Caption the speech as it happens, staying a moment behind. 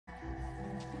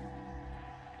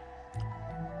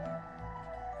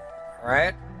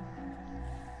Alright.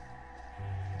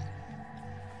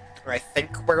 I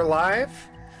think we're live.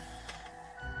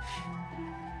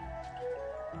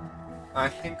 I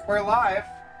think we're live.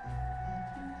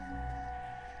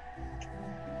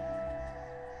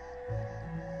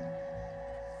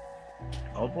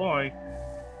 Oh boy.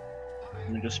 Let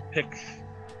me just pick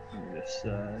this,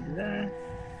 there.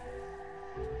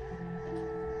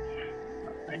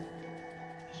 Alright.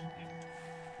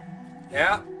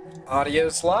 Yeah,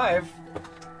 audio's live.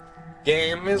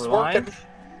 Game is We're working. live?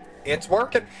 It's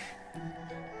working.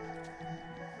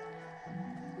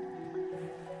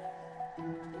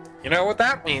 You know what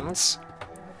that means?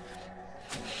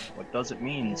 What does it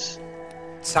mean? It's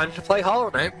time to play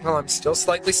Hollow Knight while I'm still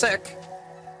slightly sick.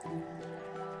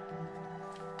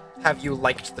 Have you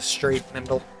liked the street,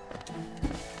 Mendel?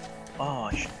 Oh,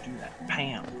 I should do that.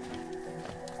 Pam.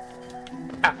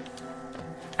 Ah.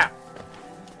 Ah.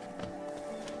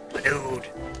 Dude.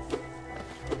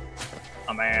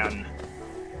 A man.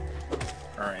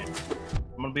 Alright.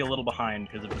 I'm gonna be a little behind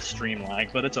because of the stream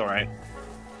lag, but it's alright.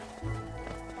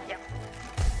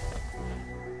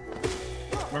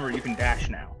 Remember, you can dash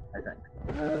now, I think.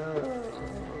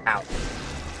 Ow.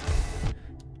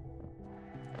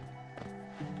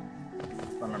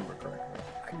 If I remember correctly.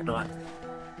 I cannot.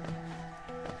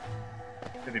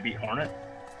 Did they beat Hornet?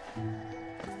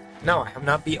 No, I have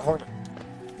not beat Hornet.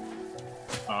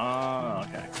 Oh,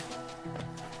 okay.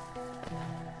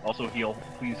 Also heal.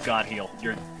 Please God heal.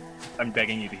 I'm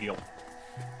begging you to heal.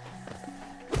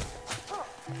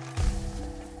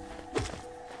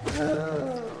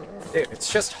 Dude,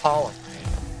 it's just Hollow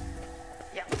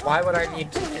Knight. Why would I need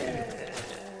to...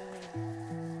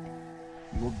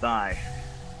 You will die.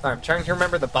 Sorry, I'm trying to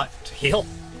remember the button to heal.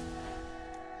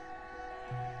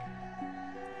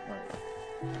 Alright.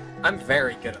 I'm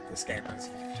very good at this game, as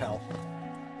you can tell.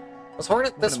 Was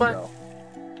Hornet this Let way? him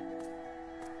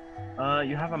go.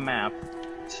 You have a map,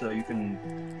 so you can...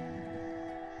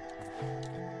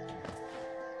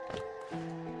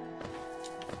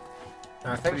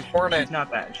 I think She's Hornet...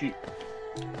 not that.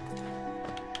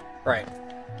 Right.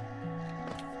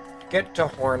 Get to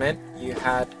Hornet, you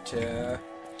had to...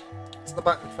 What's the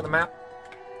button for the map?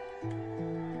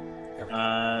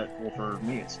 Well, for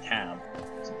me, it's tab.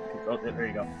 Oh, there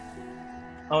you go.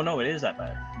 Oh no, it is that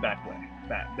back way.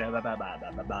 Back.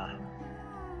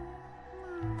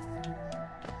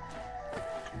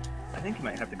 I think you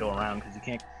might have to go around because you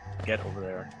can't get over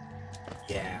there.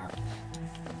 Yeah.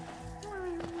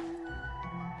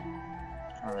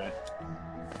 Alright.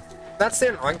 That's the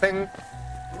annoying thing.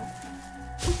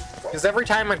 Because every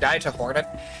time I die to Hornet,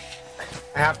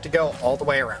 I have to go all the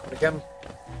way around again.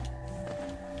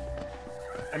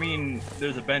 I mean,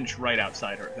 there's a bench right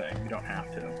outside her thing. You don't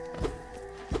have to.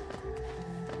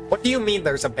 What do you mean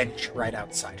there's a bench right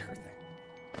outside her thing?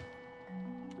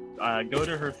 Go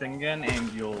to her thing again,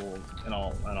 and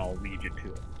I'll lead you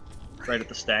to it. Right at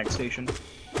the stag station.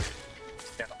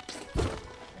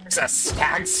 There's a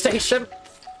stag station?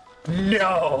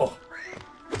 No!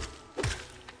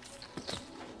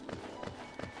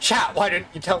 Chat, why didn't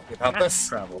you tell me about Fast this?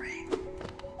 travel.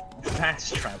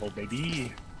 Fast travel,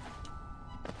 baby.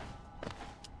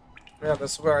 Yeah,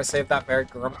 this is where I saved that very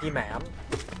grumpy man.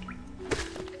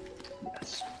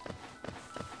 Yes.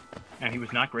 And he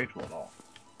was not grateful at all.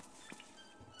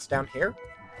 It's down here?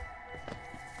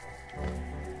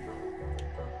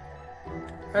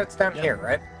 Oh, it's down Yep. here,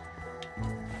 right?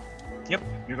 Yep,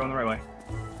 you're going the right way.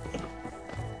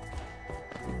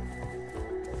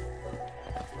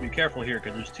 Be careful here,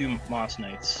 because there's two Moss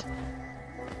Knights.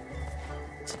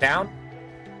 It's down?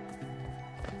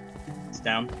 It's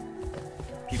down.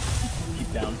 Keep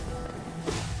down.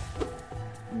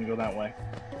 And you go that way.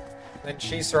 Then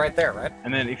she's right there, right?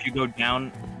 And then if you go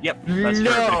down... Yep, that's her. But if you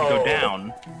go No!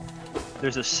 down,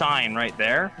 there's a sign right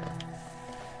there.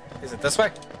 Is it this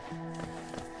way?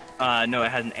 No,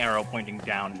 it has an arrow pointing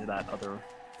down into that other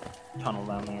tunnel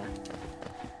down there.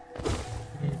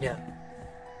 Yeah.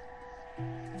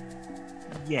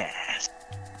 Yes.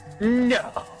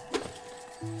 No!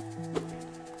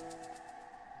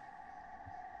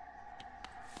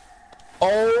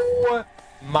 Oh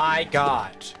my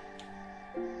god.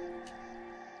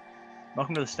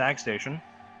 Welcome to the stag station.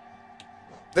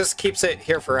 This keeps it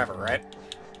here forever, right?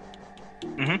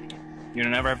 Mm-hmm. You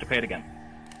never have to pay it again.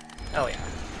 Hell yeah.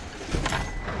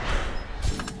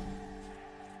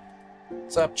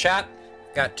 What's up, chat?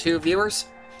 Got 2 viewers.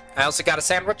 I also got a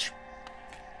sandwich.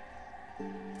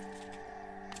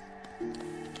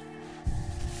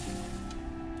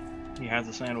 He has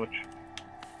a sandwich.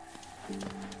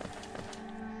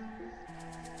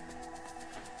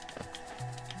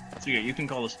 So yeah, you can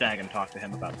call the stag and talk to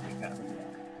him about the cabin.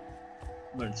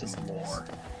 learn some lore.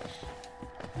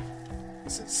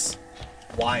 This is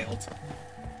wild.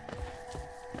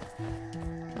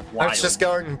 I Wild. was just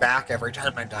going back every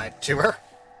time I died to her.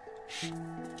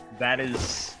 That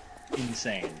is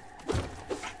insane.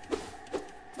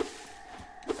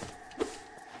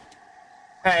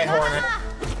 Hey, Hornet.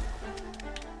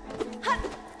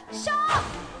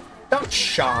 Don't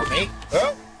shaw me.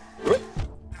 Oh. Whoop.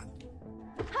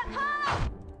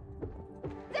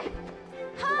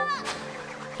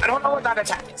 I don't know what that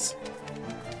attack is.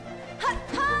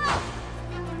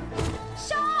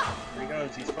 There he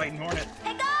goes. He's fighting Hornet.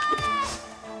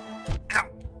 Ow.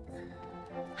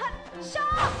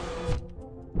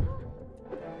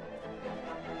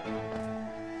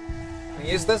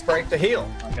 Use this break to heal.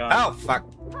 Oh, God. Oh, fuck.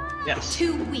 Yes.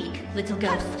 Too weak, little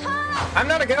ghost. I'm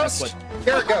not a ghost.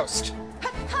 You're a ghost.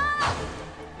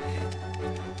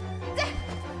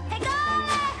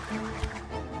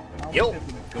 Yo.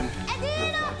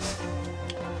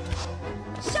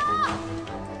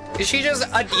 Did she just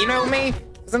Adino me?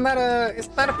 Isn't that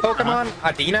a Pokemon?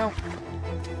 Adino?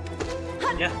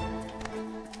 Yeah.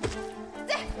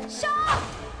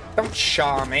 Don't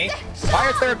shaw me. Why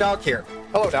is there a dog here?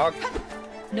 Hello, dog.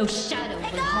 No shadow will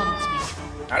haunt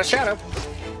me. Not a shadow.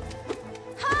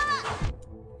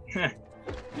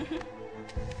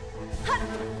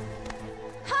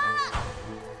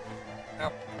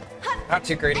 No. Not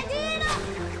too greedy.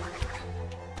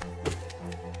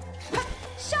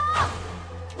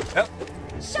 Yep.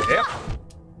 Yep.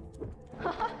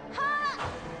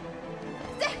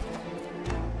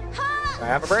 Do I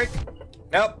have a break?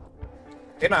 Nope.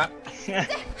 Do not.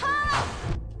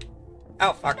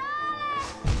 Oh, fuck.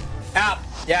 Ow.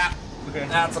 Yeah. Okay.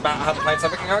 That's about how the fight's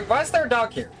going. Why is there a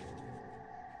dog here?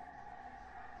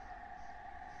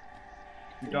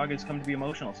 Your dog has come to be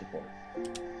emotional support.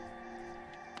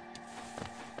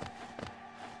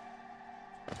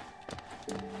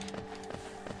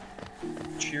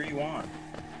 Cheer you on.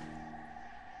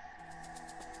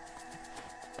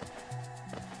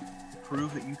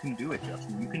 Prove that you can do it,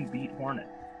 Justin. You can beat Hornet.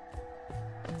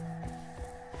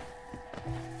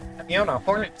 Fiona,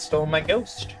 Hornet stole my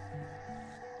ghost.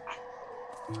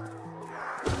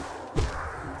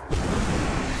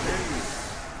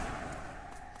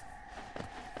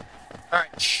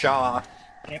 Alright, Shaw.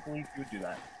 Can't believe you would do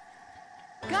that.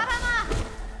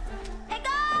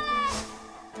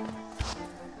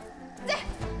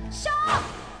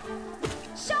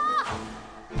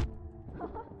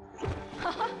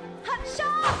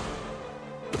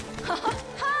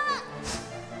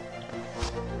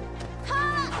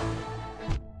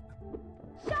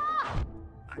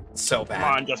 So bad.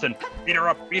 Come on, Justin. Beat her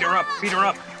up, beat her up, beat her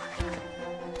up.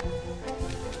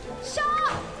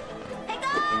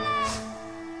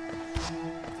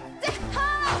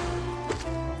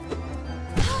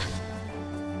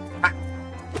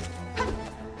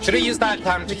 Should have used that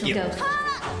time to Little heal. ghost.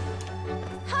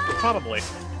 Probably.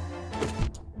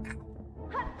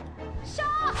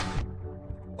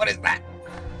 What is that?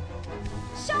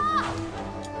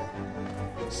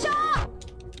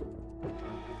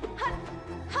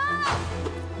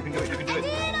 You can do it, you can do it.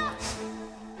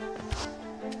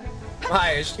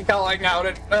 Why is she calling out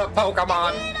a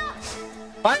Pokemon?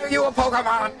 Why are you a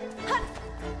Pokemon?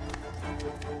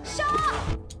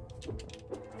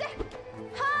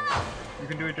 You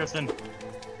can do it, Justin.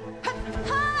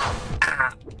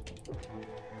 Ah.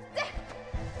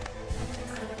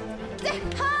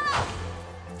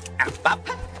 Ah,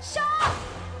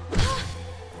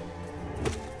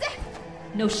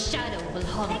 No shadow will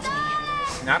haunt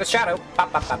me. not a shadow.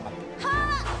 Bop, bop, bop, bop.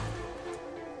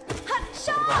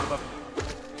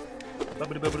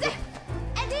 You can do it.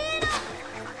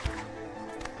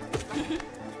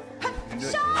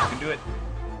 You can do it.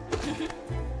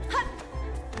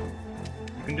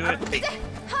 You can do it.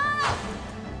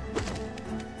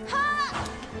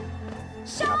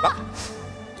 Bop.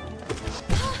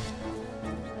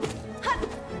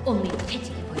 Only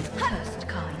pity for your cursed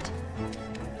kind.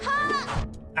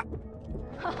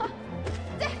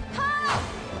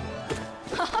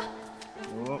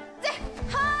 Oh.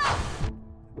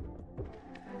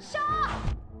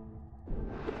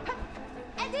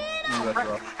 Ooh, that's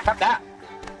rough. Have that.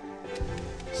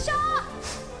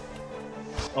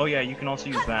 Oh yeah, you can also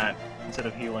use that instead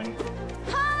of healing.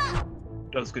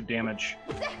 Does good damage.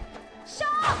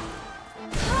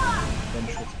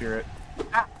 Vengeful spirit.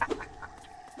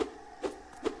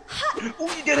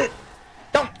 Oh, you did it!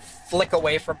 Don't flick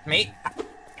away from me.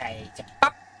 Okay.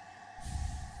 Bop.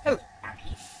 Hello, Abby.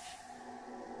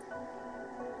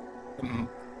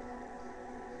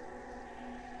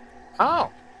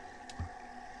 Oh.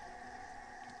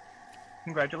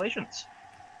 Congratulations.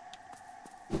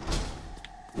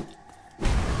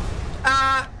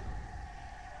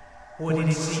 Would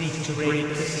it seek to break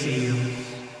the seal?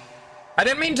 I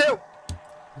didn't mean to!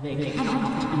 They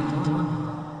cannot be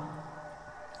undone.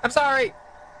 I'm sorry!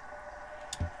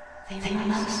 They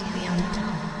must be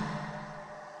undone.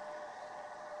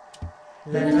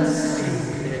 Let us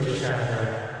sleep, little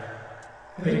shadow.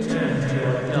 Return to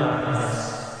your darkness.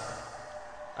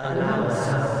 Allow us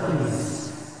our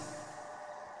peace.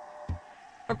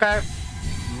 Okay.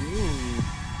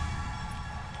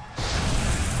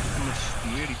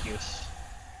 Mysterious.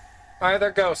 Why are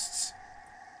there ghosts?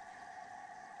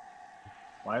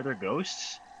 Why are there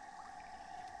ghosts?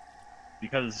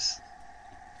 Because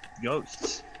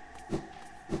ghosts.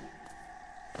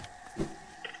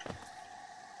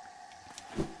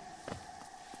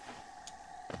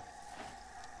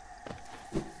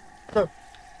 Oh.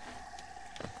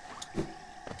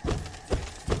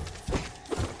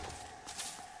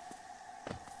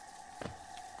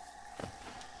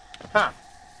 Huh.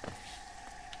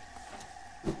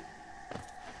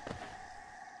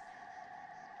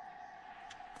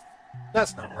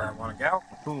 That's not where I want to go.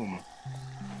 Boom.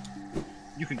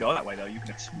 You can go that way though, you can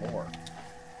explore.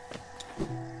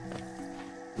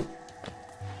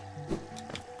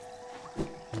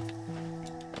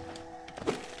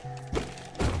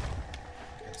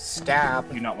 Stab.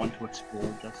 Do you not want to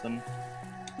explore, Justin?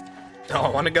 No, I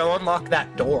want to go unlock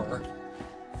that door.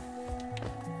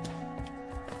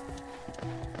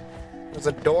 There's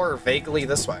a door vaguely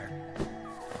this way.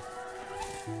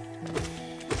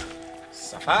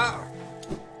 Safa.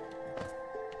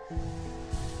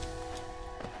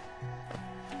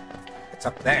 It's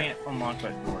up You there. can't unlock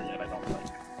that door yet, I don't think.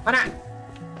 Why not?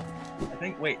 I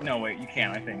think, wait, no, wait, you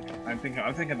can, I think. I'm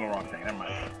thinking the wrong thing, never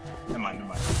mind. Never mind.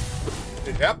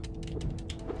 Yep.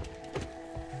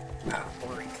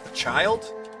 Ulrich the child.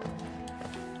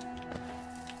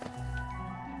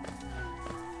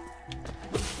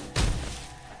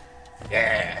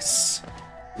 Yes.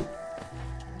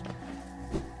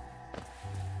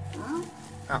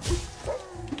 Oh.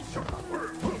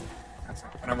 That's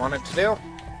not what I wanted to do.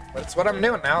 But it's what I'm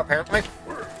doing now, apparently.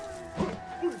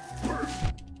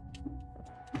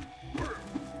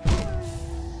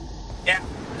 Yeah,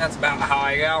 that's about how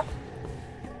I go.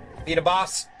 Beat a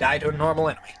boss, die to a normal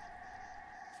enemy.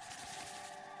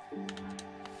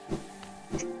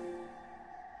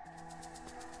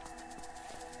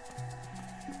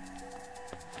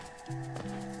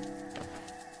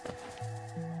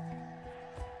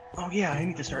 Oh yeah, I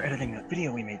need to start editing that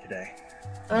video we made today.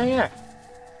 Oh yeah.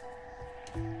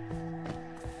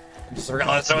 I just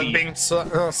realized I was being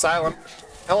silent.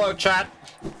 Hello, chat.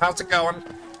 How's it going?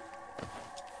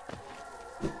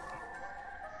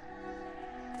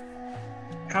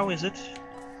 How is it?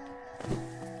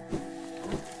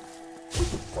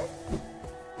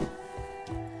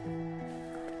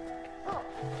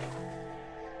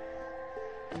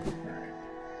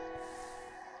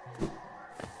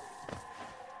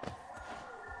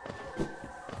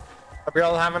 Hope you're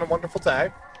all having a wonderful day.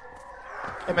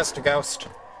 Hey, Mr. Ghost.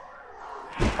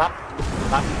 Up,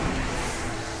 up.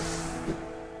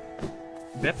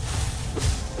 Bip.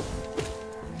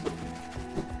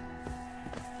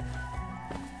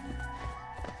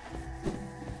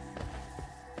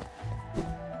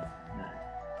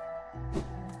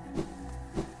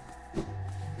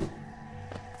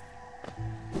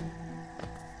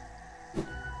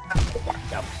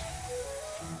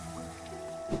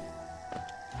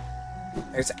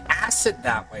 There's acid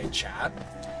that way, chat.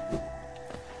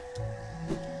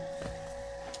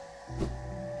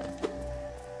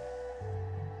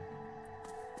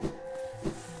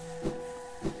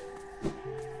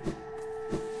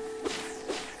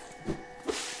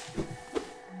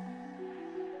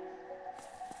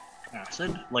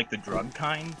 Acid? Like the drug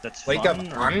kind? That's Like fun?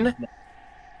 a fun?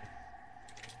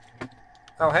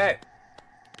 Oh, hey.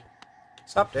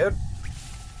 What's up, dude?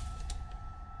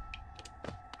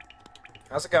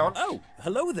 How's it going? Oh,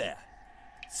 hello there.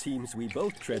 Seems we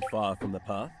both tread far from the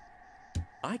path.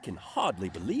 I can hardly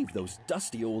believe those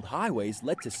dusty old highways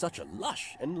led to such a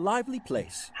lush and lively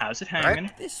place. How's it hanging?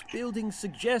 Right? This building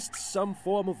suggests some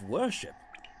form of worship,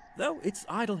 though its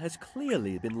idol has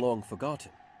clearly been long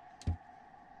forgotten.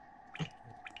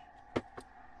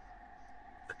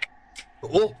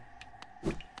 Cool.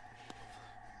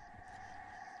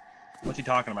 What's he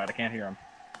talking about? I can't hear him.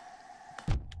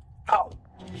 Oh.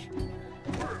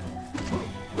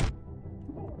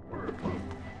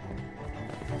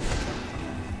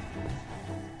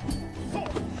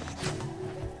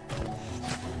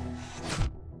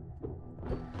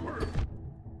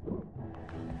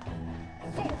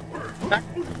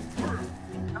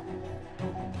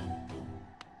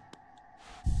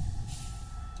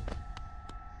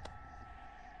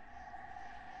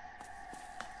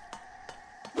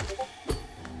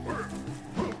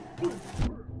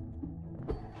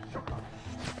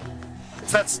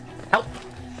 What's this? Help!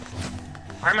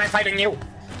 Why am I fighting you?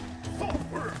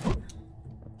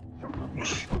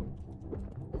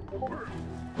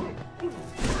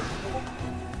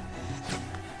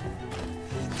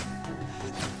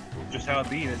 Just how it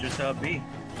be, that's just how it be.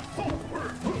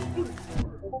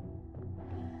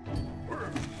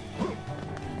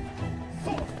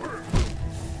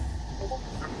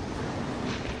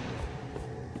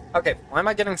 Okay, why am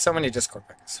I getting so many Discord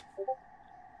pings?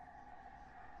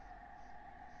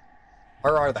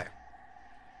 Where are they?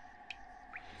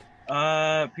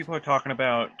 People are talking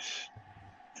about,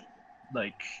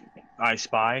 like, I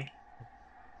Spy.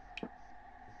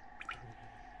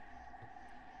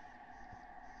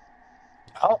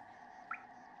 Oh.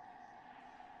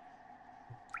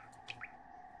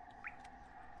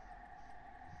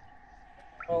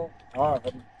 Oh,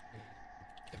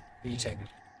 beating.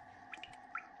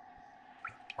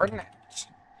 Ordnance.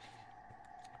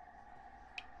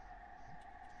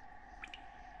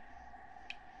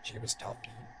 She was tough.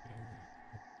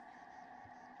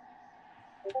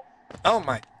 Oh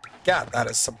my god, that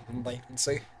is some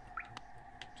latency.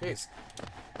 Jeez.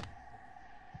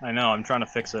 I know, I'm trying to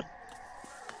fix it.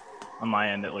 On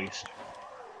my end, at least.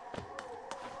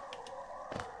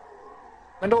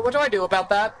 Mendel, what do I do about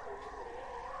that?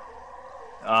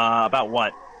 About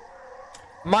what?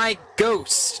 My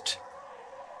ghost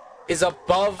is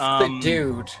above the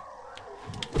dude.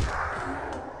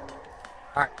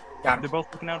 Alright, got him. They're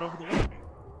both looking out over the lake.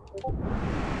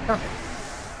 Okay.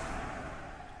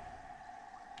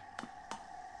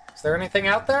 Is there anything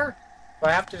out there? Do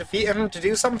I have to defeat him to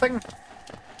do something?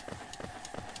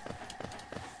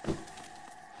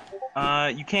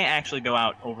 You can't actually go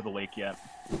out over the lake yet.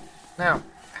 No.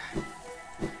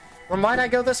 Well, why'd I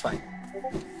go this way?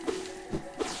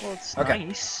 Well, it's Okay.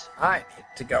 nice. I need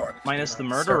to go in. Minus the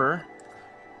murderer.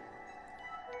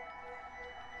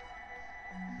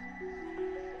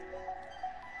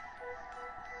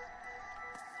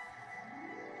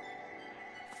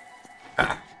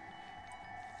 Ah.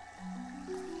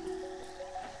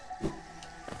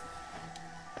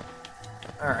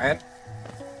 Alright.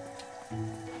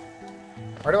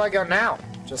 Where do I go now?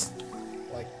 Just,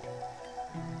 like...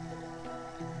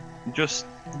 Just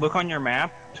look on your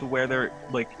map to where there,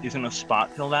 like, isn't a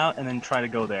spot filled out, and then try to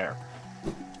go there.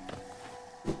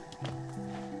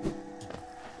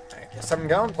 I guess I'm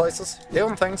going places.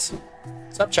 Doing things.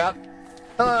 What's up, chat?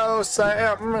 Hello,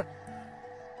 Sam!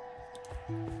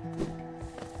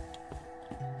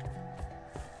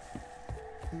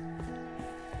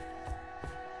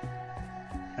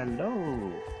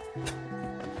 Hello.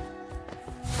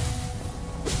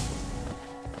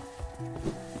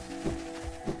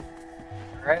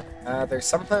 Alright, there's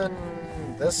something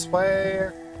this way.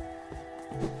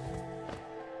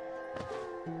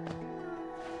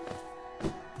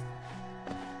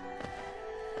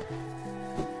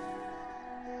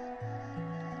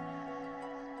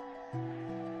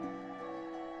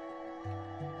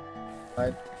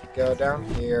 I could go down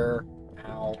here.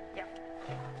 Ow.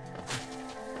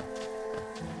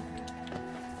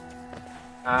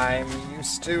 I'm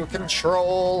used to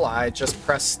control. I just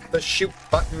press the shoot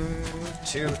button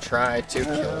to try to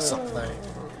kill something.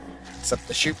 Except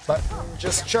the shoot button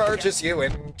just charges you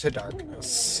into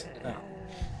darkness. Oh.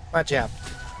 Why'd you have?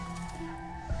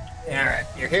 Alright,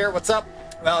 you're here. What's up?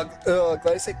 Well,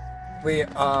 Glacy, we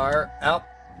are out.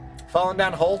 Falling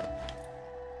down a hole.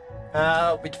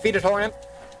 We defeated Hornet.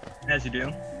 As you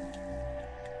do.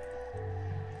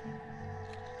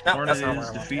 No, Hornet that's not is where I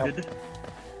want. defeated. Nope.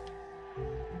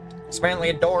 There's apparently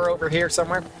a door over here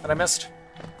somewhere that I missed.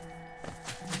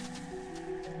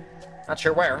 Not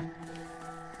sure where.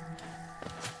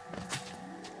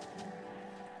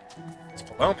 It's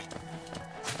below me.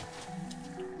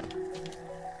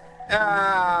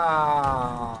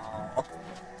 Oh.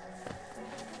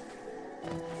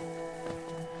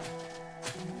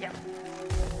 Yeah.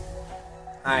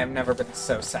 I have never been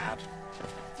so sad.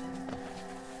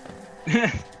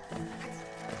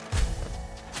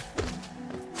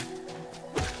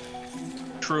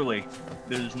 Truly,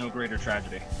 there's no greater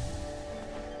tragedy.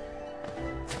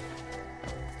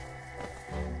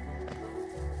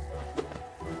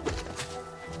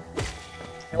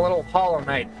 A little Hollow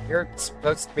Knight. You're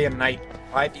supposed to be a knight.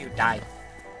 Why do you die?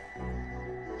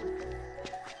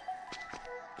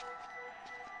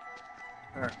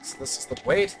 Alright, so this is the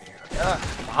way to the area.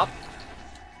 Bop.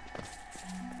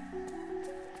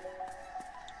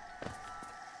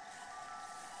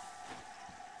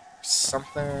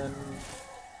 Something...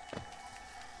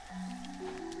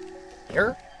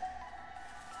 here?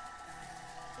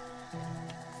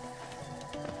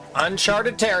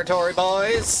 Uncharted territory,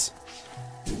 boys!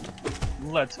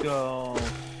 Let's go.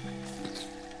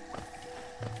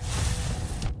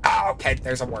 Oh, okay,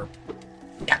 there's a worm.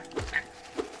 Yeah.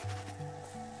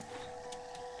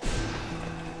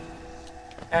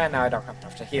 And now I don't have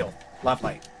enough to heal.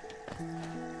 Lovely.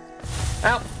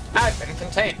 Well, I've been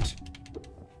contained.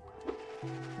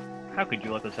 How could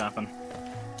you let this happen?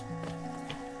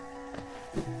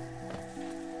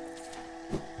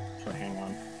 So hang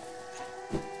on.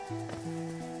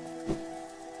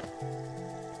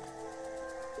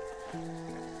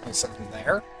 There's something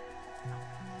there.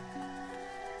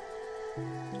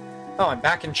 Oh, I'm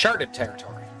back in charted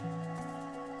territory.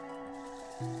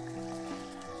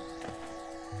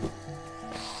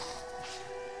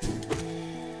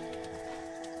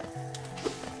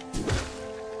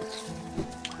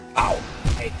 Oh,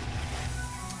 hey.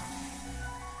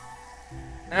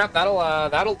 Yeah,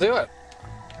 that'll do it.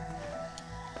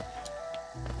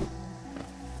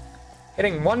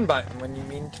 Hitting one button when you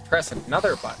mean to press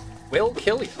another button will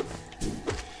kill you.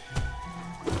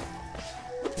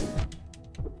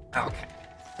 Okay.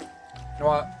 You know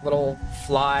what? Little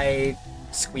fly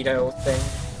Squeedo thing.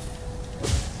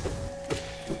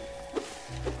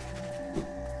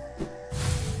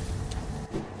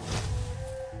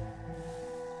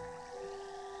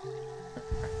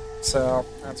 So,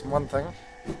 that's one thing.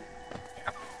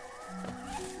 Yeah.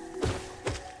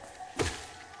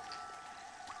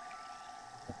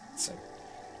 Let's see.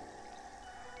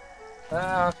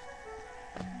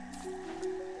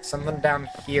 Something down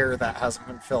here that hasn't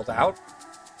been filled out.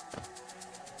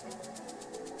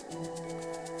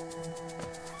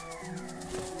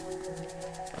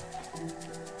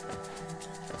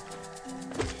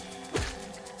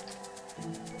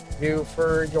 You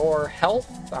for your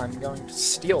health, I'm going to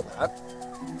steal that.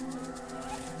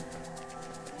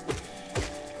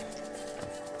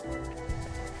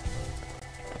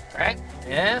 Alright,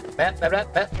 yeah, bet.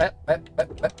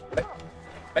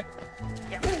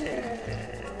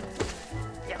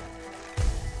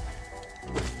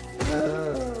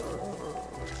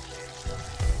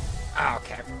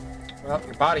 Okay. Well,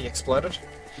 your body exploded.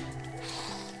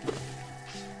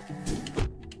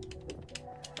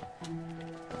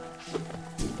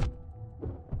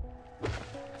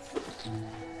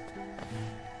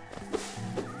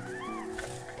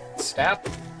 Stab.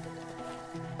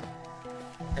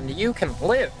 And you can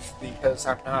live, because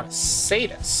I'm not a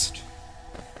sadist.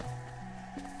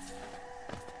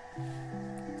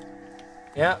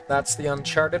 Yeah, that's the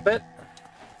Uncharted bit.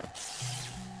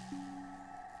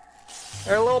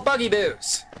 They're little buggy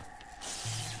boos.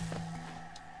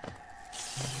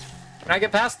 Can I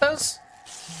get past those?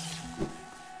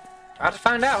 About to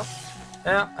find out.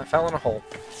 Yeah, I fell in a hole.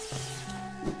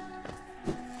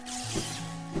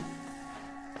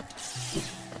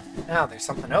 Now there's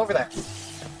something over there.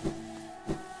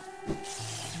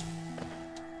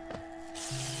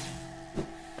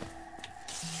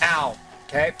 Ow.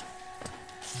 Okay.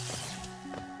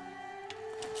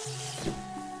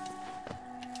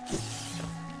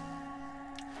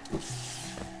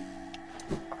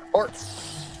 Port.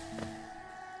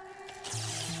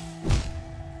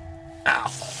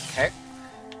 Ow. Okay.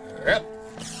 Yep.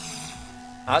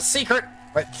 A secret.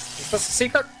 Wait, is this a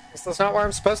secret? Is this not where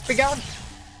I'm supposed to be going?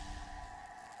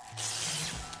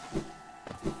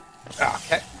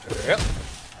 Okay. Yep.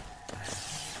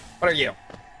 What are you?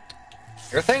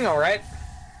 Your thing, alright.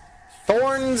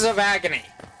 Thorns of Agony.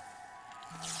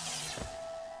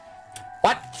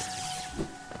 What?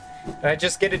 Did I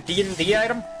just get a D&D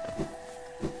item?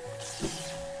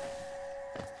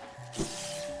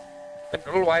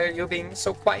 Mendel, why are you being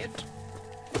so quiet?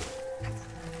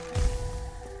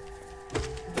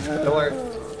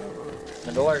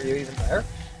 Mendel, are you even there?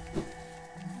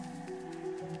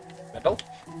 Mendel?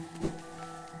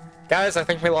 Guys, I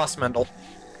think we lost Mendel.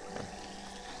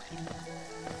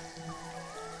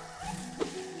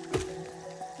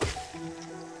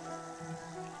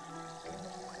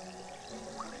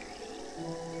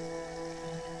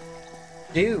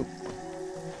 Dude.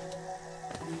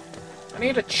 I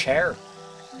need a chair.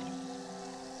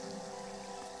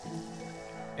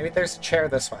 Maybe there's a chair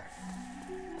this way.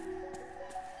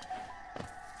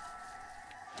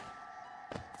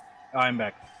 Oh, I'm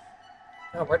back.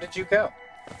 Oh, where did you go?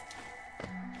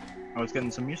 I was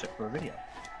getting some music for a video.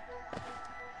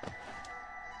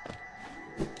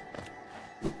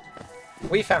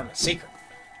 We found a secret.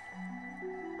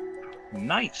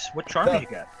 Nice. What charm did you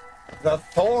get? The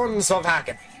Thorns of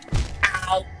Agony.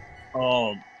 Ow!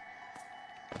 Oh,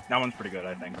 that one's pretty good,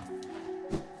 I think.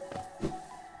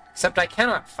 Except I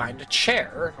cannot find a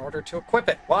chair in order to equip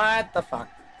it. What the fuck?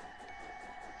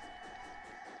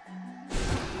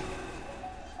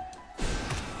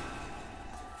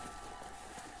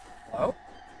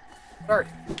 are you?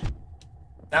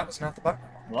 That was not the button.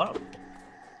 Hello.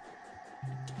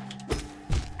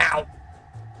 Ow!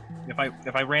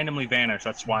 If I randomly vanish,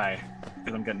 that's why.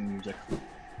 Because I'm getting music.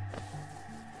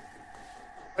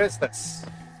 What is this?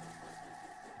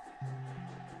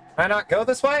 Can I not go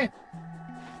this way?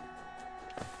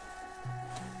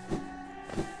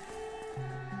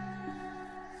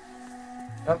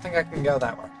 I don't think I can go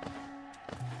that way.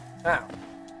 Ow.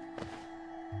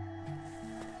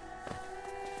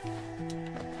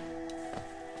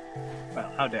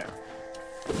 Well, how dare.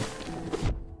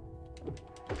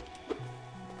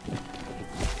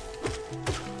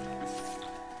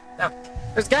 Now,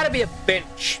 there's gotta be a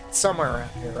bench somewhere around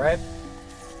here, right?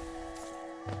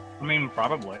 I mean,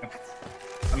 probably.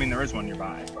 I mean, there is one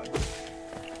nearby, but...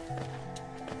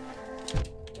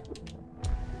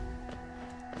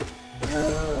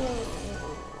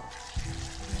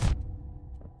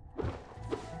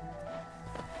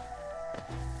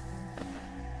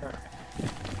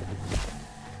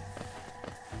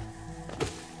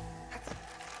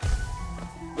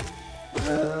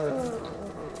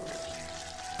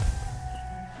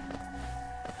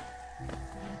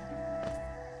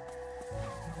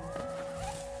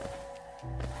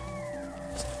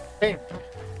 Hey,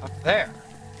 up there.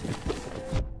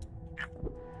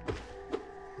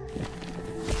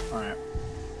 Alright.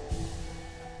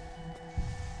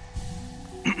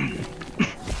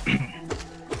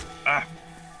 Ah!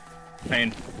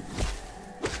 Pain.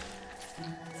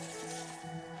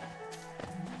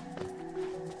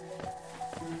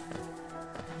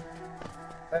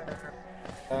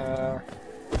 There.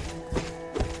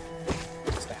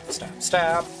 Stab, stab,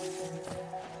 stab.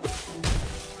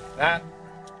 That.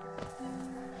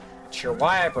 Not sure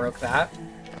why I broke that,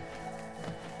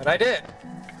 but I did.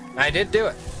 I did do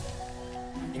it.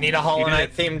 You need a Hollow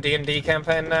Knight themed D&D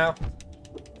campaign now?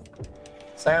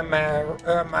 Sam,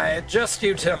 I adjust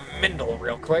you to Mendel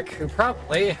real quick, who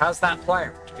probably has that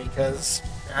planned, because,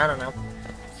 I don't know,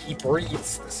 he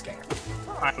breathes this game.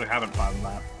 I actually haven't found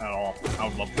that at all. I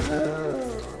would love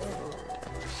to.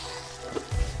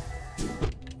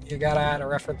 You gotta add a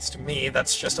reference to me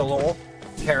that's just a little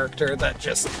character that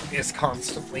just is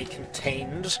constantly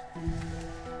contained.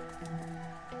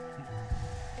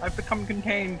 I've become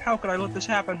contained. How could I let this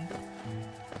happen?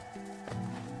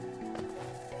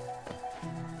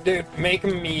 Dude, make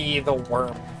me the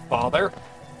worm father.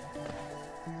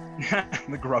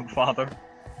 The Grug Father.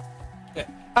 Yeah.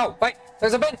 Oh, wait,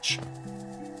 there's a bench!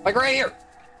 Like right here!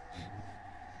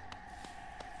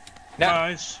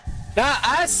 Nice. Now,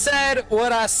 I said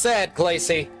what I said,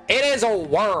 Glacy. It is a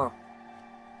worm.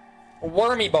 A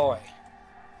wormy boy.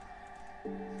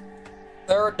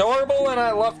 They're adorable and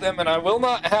I love them, and I will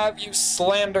not have you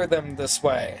slander them this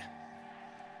way.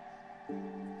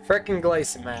 Frickin'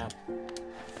 Glacy, man.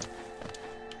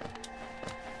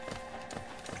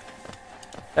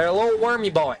 They're a little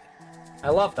wormy boy. I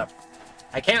love them.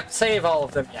 I can't save all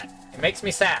of them yet. It makes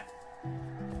me sad.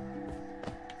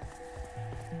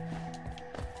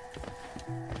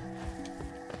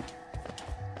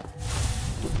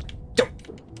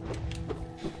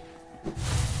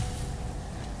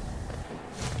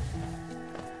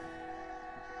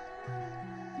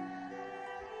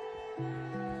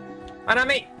 Why not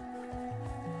me?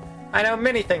 I know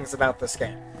many things about this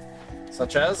game,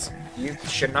 such as you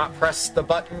should not press the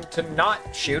button to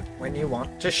not shoot when you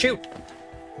want to shoot.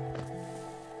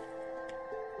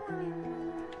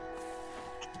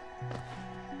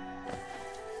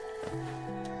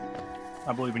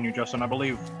 I believe in you, Justin. I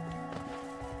believe.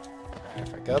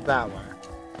 If I go that way,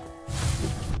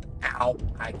 ow,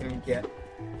 I can get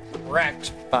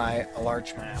wrecked by a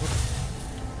large map.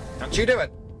 Don't you do it.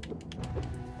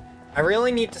 I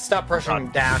really need to stop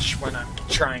pressing dash when I'm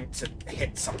trying to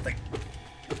hit something.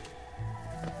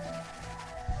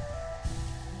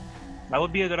 That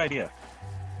would be a good idea.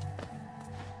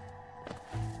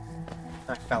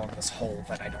 I fell in this hole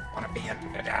that I don't want to be in.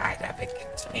 I'd have it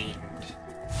contained.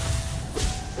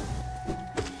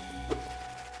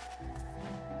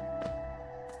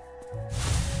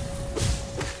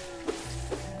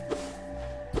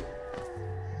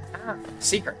 Ah,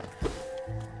 secret.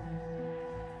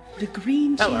 The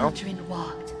green Hello. children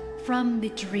walked from the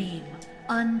dream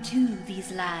unto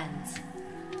these lands.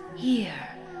 Here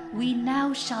we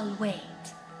now shall wait,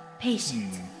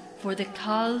 patient for the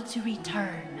call to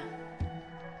return.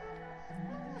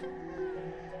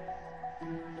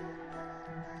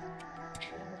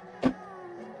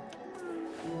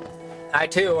 I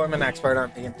too am an expert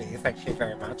on D&D. Thank you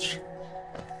very much.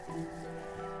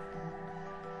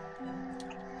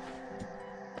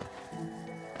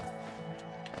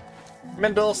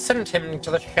 Mendel sent him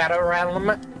to the Shadow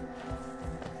Realm.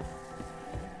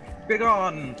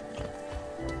 Begone!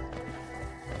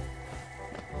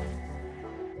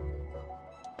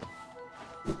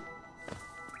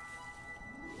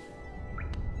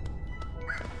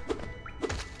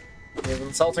 You're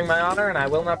insulting my honor, and I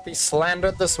will not be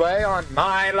slandered this way on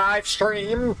my live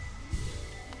stream.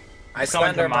 I Come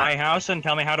into slander my house and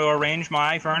tell me how to arrange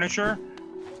my furniture?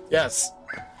 Yes.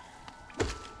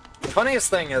 The funniest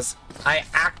thing is, I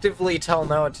actively tell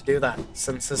Noah to do that,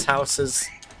 since his house is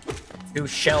 2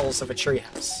 shells of a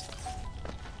treehouse.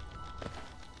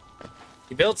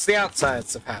 He builds the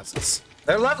outsides of houses.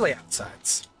 They're lovely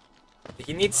outsides. But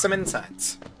he needs some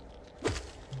insides.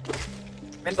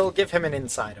 Mendel, give him an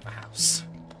inside of a house.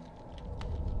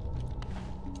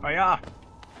 Oh yeah.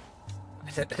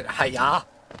 Hiya?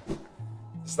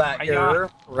 Is that Hiya. your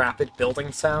rapid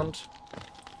building sound?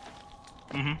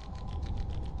 Mm-hmm.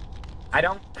 I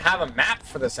don't have a map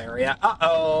for this area.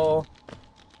 Uh-oh.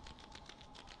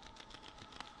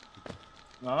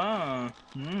 Ah.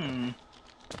 Hmm.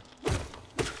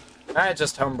 I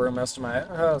just homebrew most of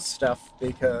my stuff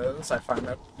because I find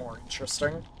it more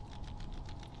interesting.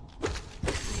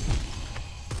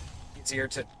 Easier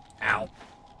to... Ow.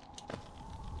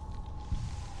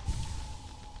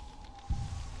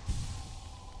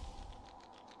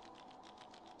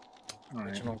 All right.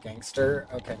 Original gangster?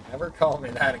 Okay, never call me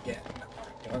that again.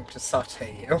 I'm going to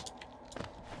saute you.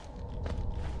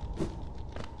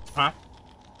 Huh?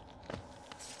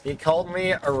 He called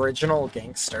me original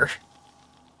gangster.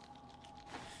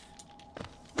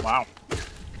 Wow.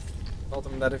 Told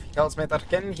him that if he calls me that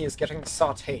again, he is getting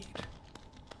sauteed.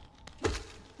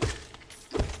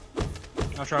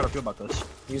 Not sure how to feel about this.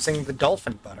 Using the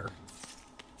dolphin butter.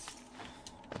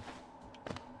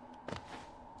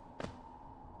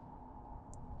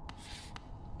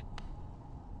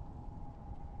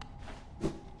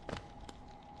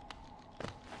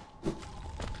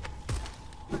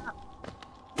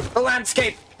 The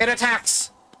landscape! It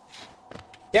attacks!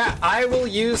 Yeah, I will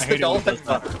use I the hate it when it dolphin does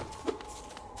that. butter.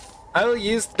 I will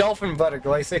use the dolphin butter,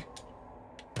 Glacy.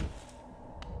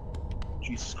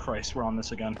 Jesus Christ, we're on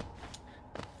this again.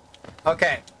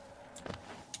 Okay,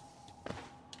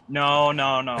 No,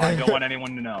 no, no. I don't want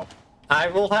anyone to know. I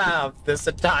will have this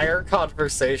entire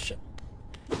conversation.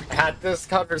 I had this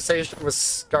conversation with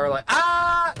Scarlet.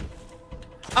 Ah!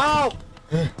 Oh!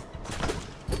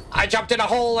 I jumped in a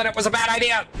hole and it was a bad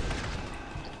idea!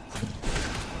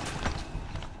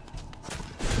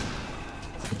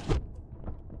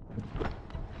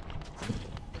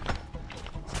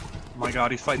 Oh my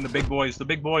god, he's fighting the big boys. The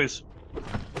big boys.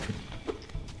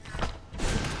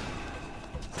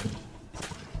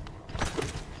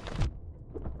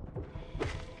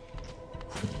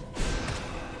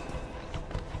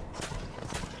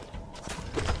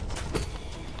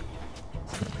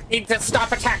 Need to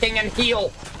stop attacking and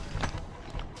heal!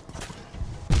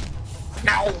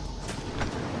 No!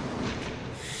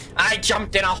 I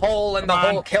jumped in a hole and the Come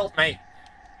on. hole killed me!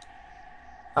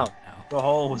 Oh no. The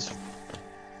hole was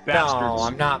bastards. No,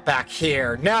 I'm not back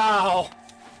here. No!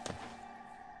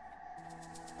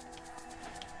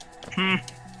 Alright.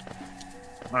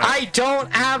 I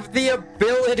don't have the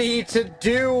ability to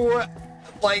do,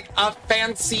 like, a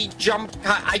fancy jump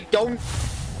cut. I don't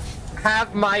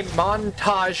have my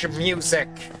montage music.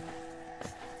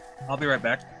 I'll be right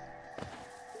back.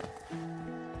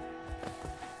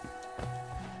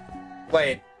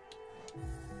 Wait.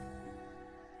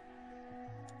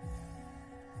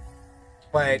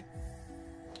 Wait.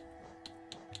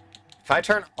 If I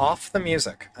turn off the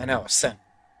music, I know, sin.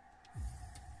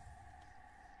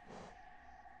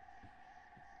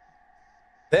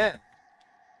 Then.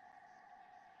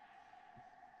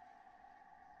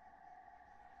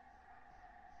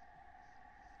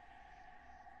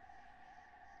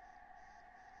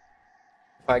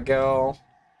 If I go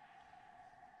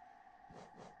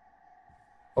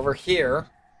over here,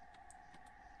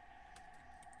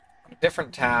 on a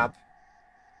different tab,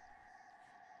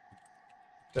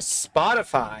 to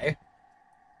Spotify,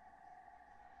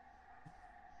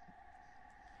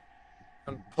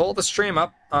 and pull the stream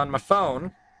up on my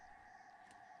phone.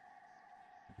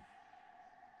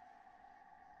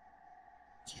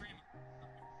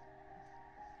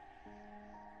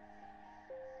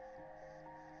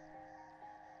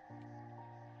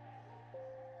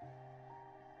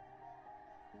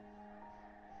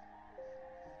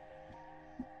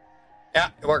 Yeah,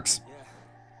 it works.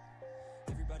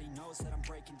 Everybody knows that I'm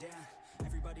breaking down.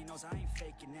 Everybody knows I ain't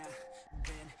faking now.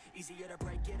 Been easier to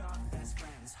break it off best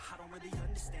friends. I don't really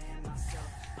understand myself.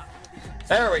 I don't really understand.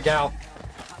 There we go.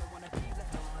 I don't wanna be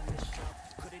left on this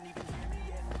shelf. Couldn't even hear me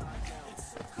if I yelled. It's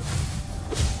so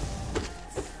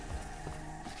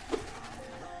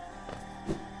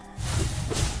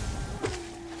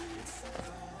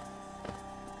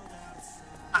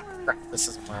This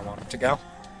isn't where I want it to go.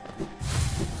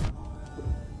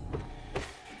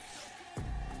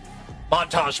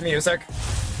 Montage music.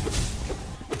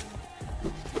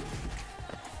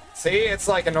 See, it's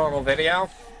like a normal video.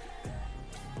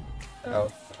 Oh,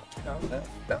 no.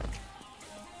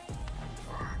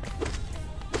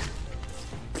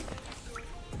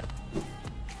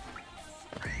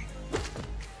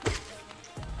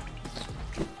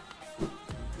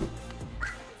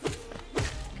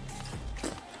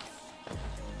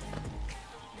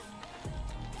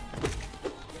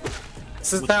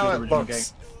 This is how it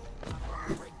looks.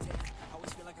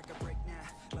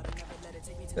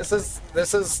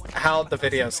 This is how the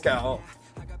videos go.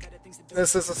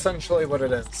 This is essentially what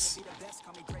it is.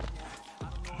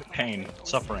 Pain,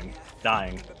 suffering,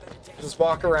 dying. Just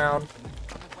walk around,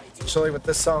 usually with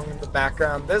this song in the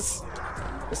background. This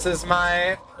is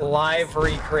my live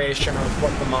recreation of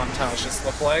what the montages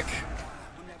look like.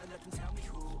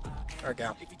 There we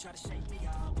go.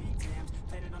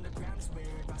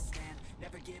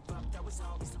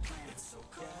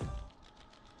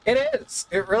 It is.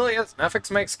 It really is. Netflix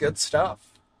makes good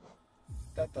stuff.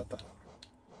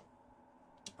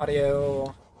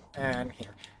 Audio, and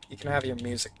here. You can have your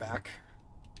music back.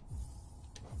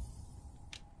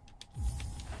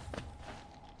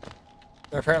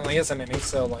 There apparently isn't any,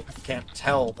 so like you can't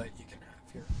tell that you can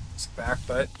have your music back,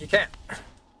 but you can.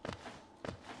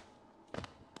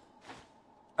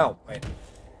 Oh, wait.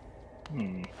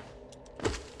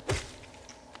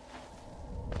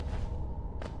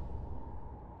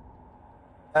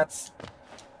 That's...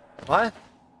 what?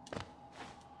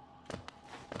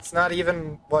 It's not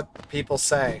even what people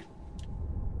say.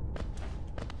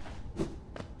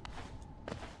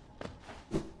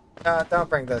 Don't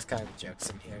bring those kind of jokes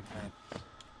in here, man.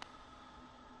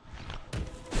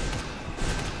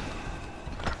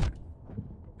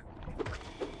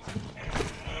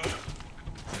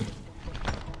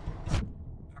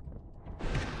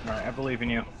 Alright, I believe in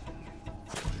you.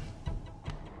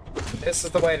 This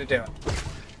is the way to do it.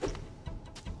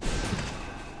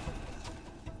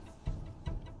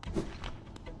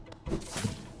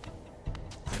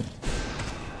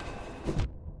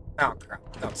 Oh,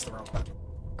 crap. That was the wrong button.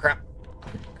 Crap.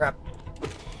 Crap.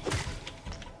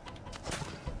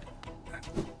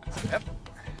 Yep.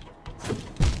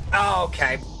 Oh,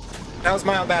 okay. That was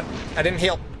my own bad. I didn't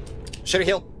heal. Should've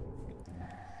healed.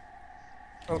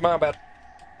 That was my own bad.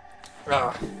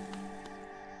 Ugh.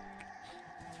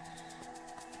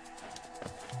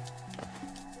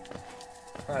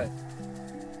 Alright.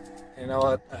 You know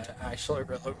what? I actually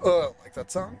really like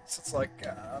that song. So it's like,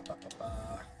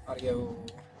 audio...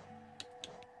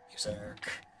 music.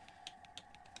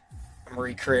 I'm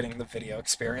recreating the video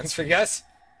experience for you guys.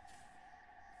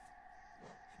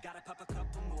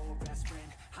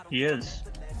 He is.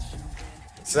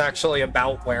 This is actually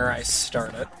about where I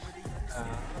started.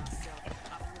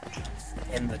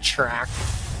 In the track.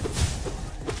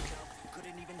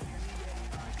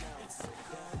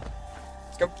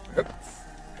 Let's go. Yep.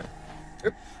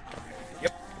 Yep.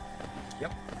 Yep.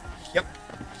 Yep. Yep.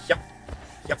 Yep.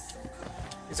 Yep.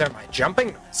 These are my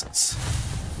jumping noises.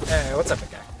 Hey, what's up,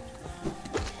 big guy?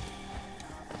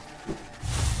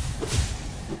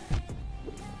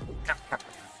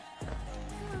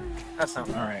 That's not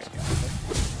alright.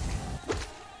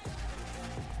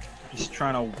 Just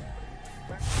trying to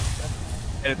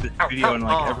edit this video and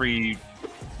like every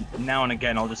now and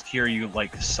again I'll just hear you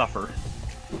like suffer.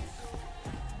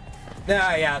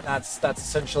 Yeah, that's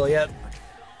essentially it.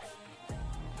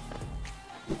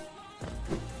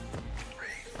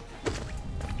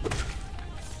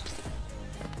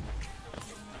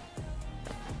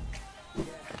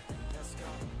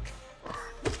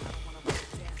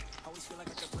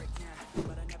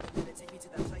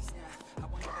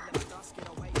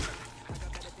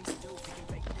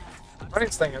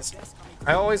 Funniest thing is,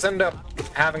 I always end up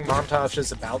having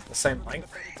montages about the same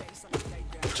length,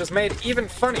 which is made even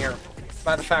funnier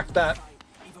by the fact that,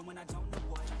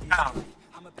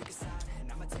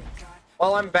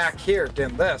 while I'm back here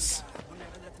doing this,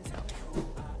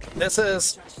 this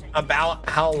is about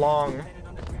how long,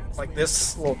 like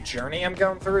this little journey I'm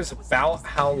going through is about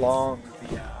how long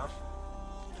the,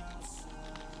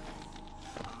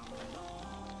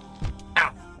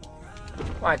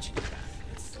 why'd you do that?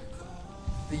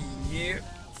 The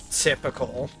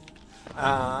typical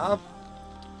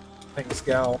things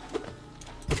go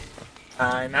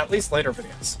in at least later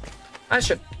videos. I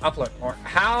should upload more.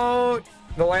 How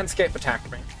the landscape attacked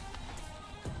me.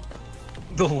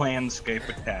 The landscape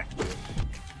attacked you.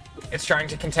 It's trying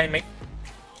to contain me.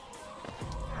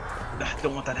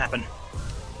 Don't want that to happen.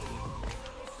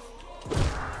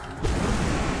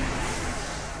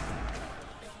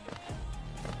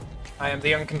 I am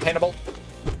the uncontainable.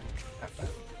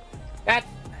 That.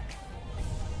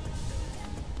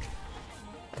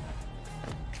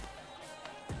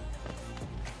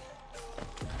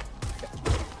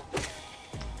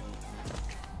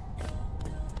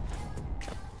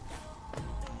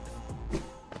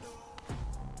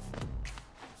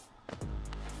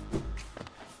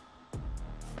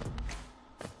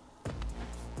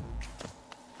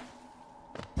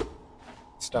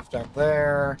 Stuff down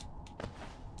there.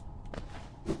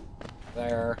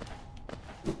 There.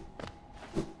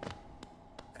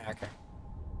 Okay.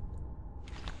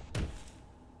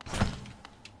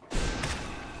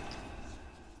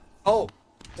 Oh,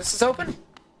 this is open?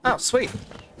 Oh, sweet.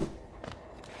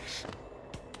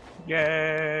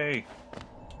 Yay!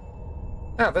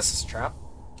 Oh, this is a trap.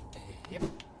 Yep.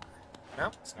 No,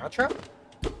 it's not a trap.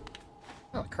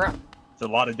 Oh, crap. It's a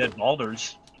lot of dead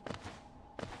balders.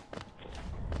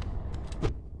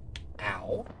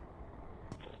 Ow.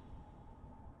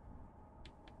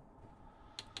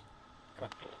 Come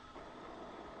on.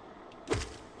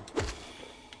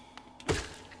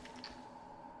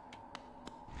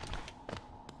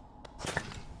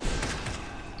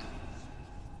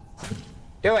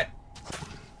 Do it!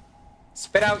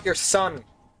 Spit out your son!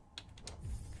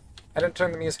 I didn't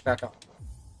turn the music back on.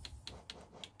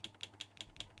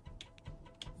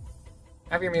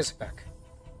 Have your music back.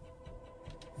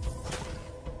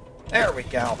 There we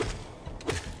go.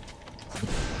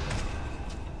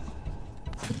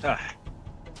 Ah,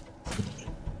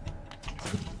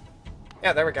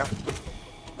 Yeah, there we go.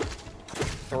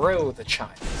 Throw the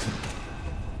child.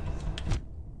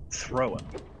 throw him.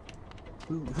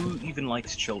 Who even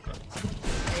likes children?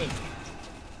 Hey.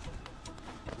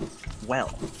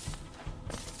 Well,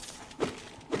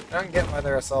 I don't get why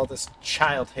there's all this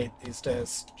child hate these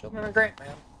days. Children are great,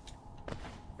 man.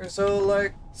 They're so,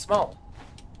 like, small.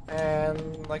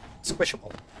 And, like,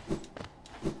 squishable.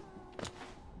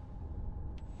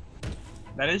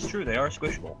 that is true. They are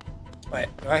squishable. Wait,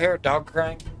 do I hear a dog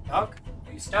crying? Dog?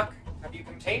 Are you stuck? Have you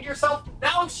contained yourself?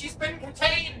 No, she's been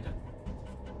contained!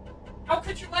 How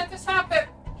could you let this happen?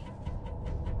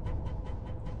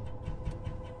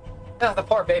 Oh, the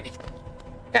poor baby.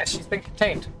 Yeah, she's been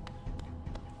contained.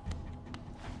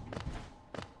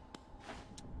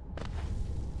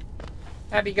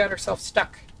 Abby got herself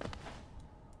stuck.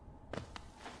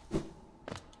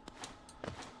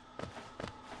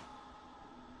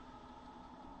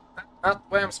 Not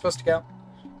the way I'm supposed to go.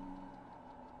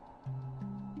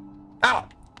 Oh!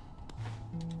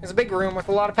 There's a big room with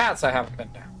a lot of paths I haven't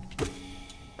been down.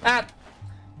 Ah!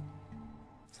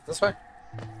 Is it this way?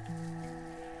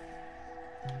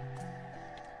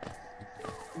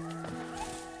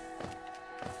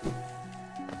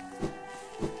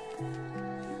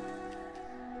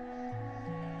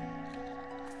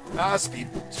 Ah, speed.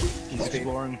 He's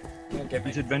exploring. Don't get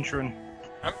me. He's adventuring.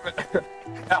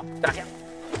 Oh, die.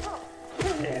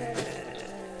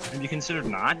 Have you considered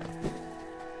not?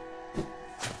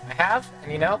 I have,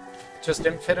 and you know, it just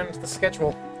didn't fit into the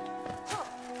schedule.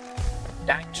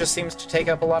 That just seems to take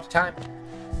up a lot of time.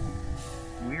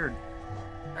 Weird.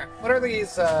 Alright, what are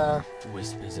these,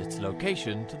 Whispers its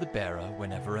location to the bearer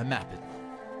whenever a map is.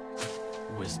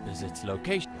 Whispers its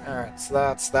location Alright, so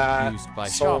that's that. used by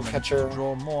Soul shamans catcher. to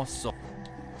draw more soul.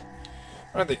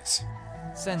 What are these?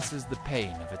 Senses the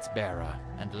pain of its bearer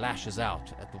and lashes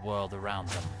out at the world around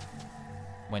them.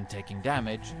 When taking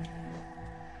damage,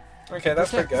 Okay, that's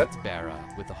pretty protects good. its bearer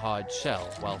with a hard shell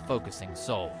while focusing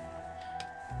soul.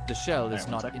 The shell is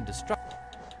Hang on one not sec. indestructible.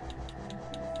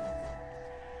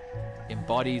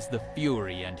 Embodies the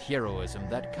fury and heroism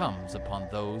that comes upon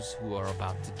those who are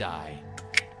about to die.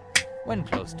 When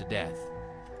close to death,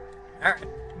 Alright.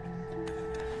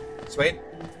 Sweet.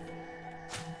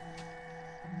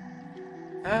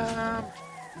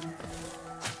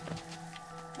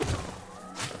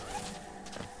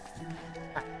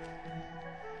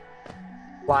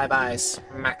 Flyby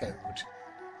smackoed.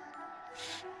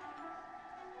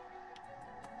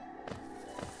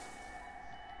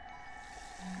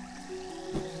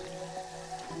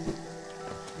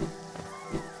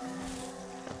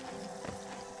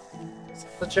 Is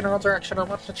that the general direction I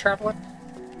want to travel in?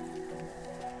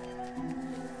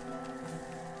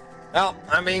 Oh,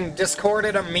 I'm being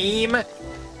discorded a meme.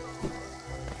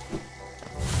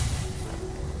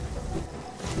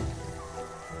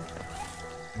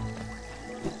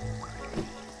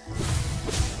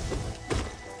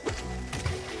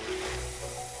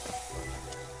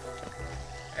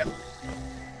 Yep.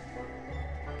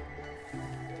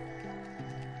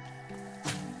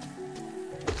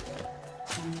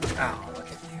 Oh, look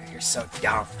at you. You're so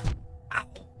dumb. Ow.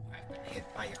 I've been hit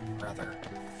by your brother.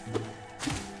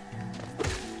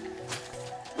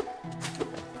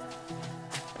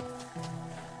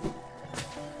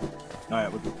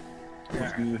 Alright,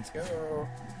 Alright, good. let's go.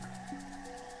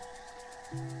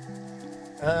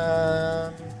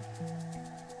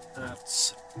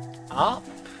 That's up.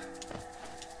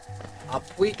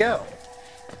 Up we go.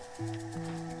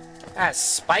 That's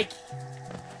spiky.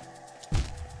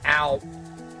 Ow.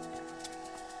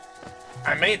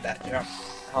 I made that jump.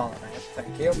 Oh, man,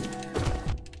 thank you.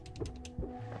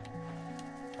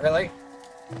 Really?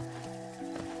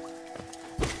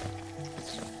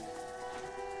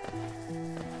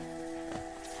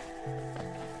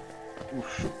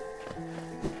 Oof.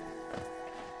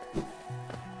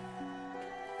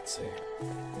 Let's see.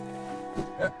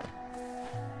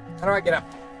 How do I get up?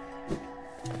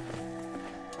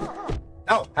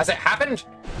 Oh, has it happened?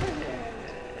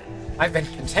 I've been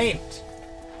contained.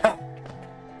 Oh,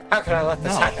 how could I let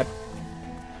this happen?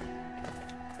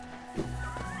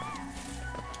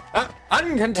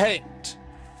 Uncontained.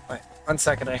 Wait, 1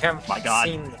 second. I haven't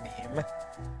seen the meme.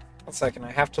 1 second.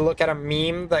 I have to look at a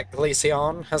meme that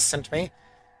Glaceon has sent me.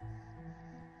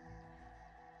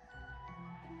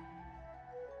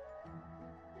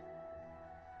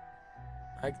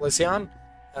 Alright, Glaceon.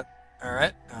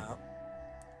 Alright.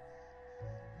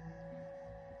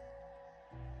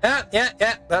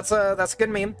 Yeah. That's a good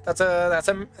meme. That's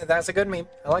a good meme.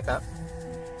 I like that.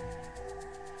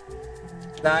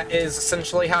 That is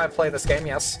essentially how I play this game.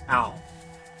 Yes. Ow.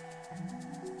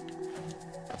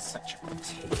 Such a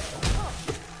potato.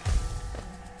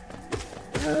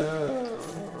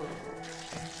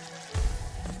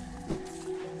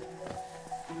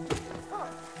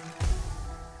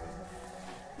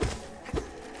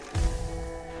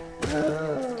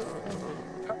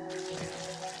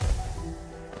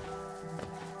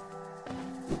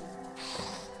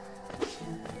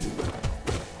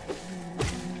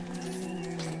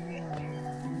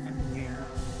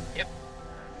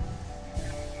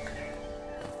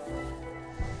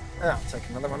 I'll take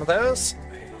another one of those.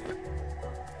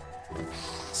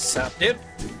 Sup, dude?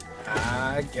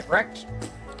 Get wrecked.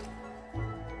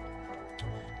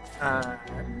 Going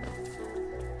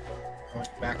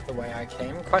back the way I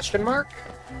came, question mark?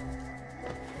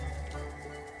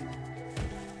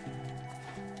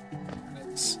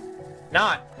 It's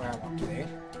not where I want to be.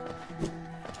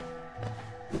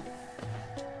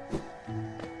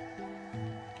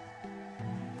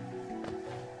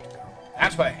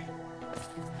 That way.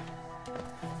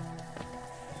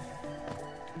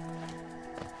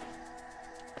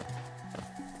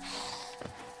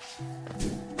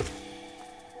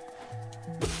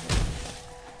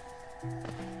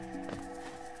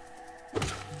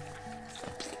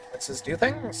 Do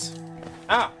things?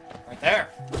 Ah, right there.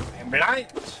 I'm blind.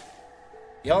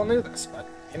 You all knew this, but,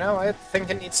 you know, I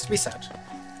think it needs to be said.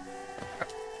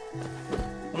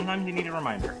 Sometimes you need a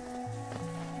reminder.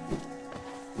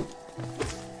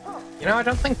 You know, I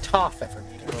don't think Toph ever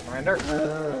needed a reminder.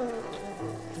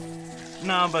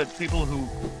 No, but people who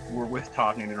were with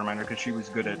Toph needed a reminder because she was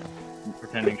good at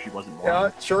pretending she wasn't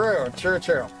blind. Yeah,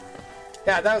 true.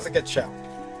 Yeah, that was a good show.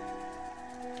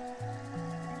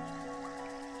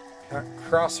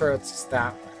 Crossroads is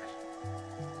that way.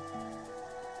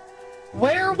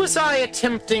 Where was I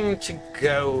attempting to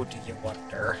go, do you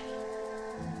wonder?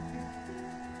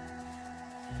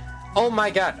 Oh my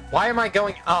god, why am I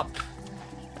going up?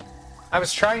 I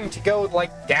was trying to go,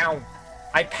 like, down.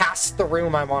 I passed the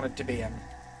room I wanted to be in.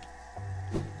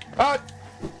 Oh!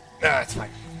 No, it's fine.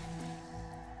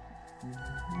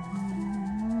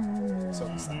 So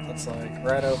that's like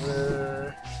right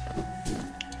over...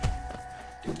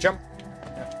 Do a jump.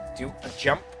 Do a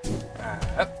jump.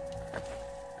 Up.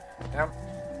 Down.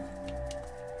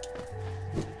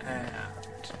 And...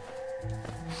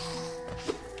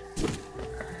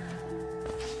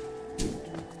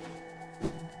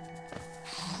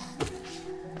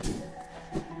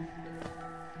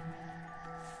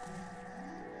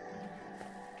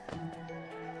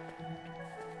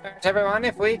 Alright, everyone,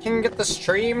 if we can get the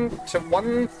stream to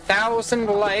 1,000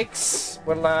 likes,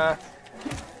 we'll, I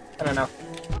don't know.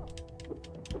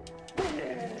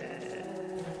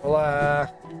 We'll,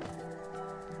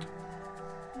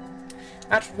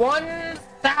 at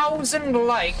 1,000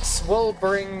 likes, we'll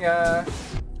bring,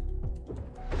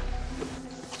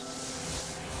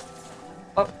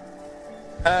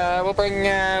 we'll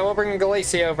bring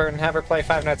Galacia over and have her play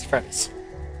Five Nights at Freddy's.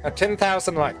 At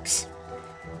 10,000 likes.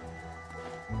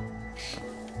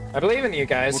 I believe in you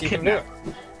guys, you can do it.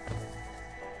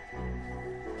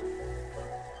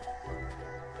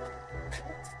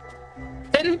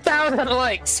 10,000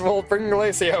 likes, we'll bring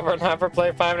Galacia over and have her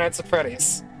play Five Nights at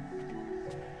Freddy's.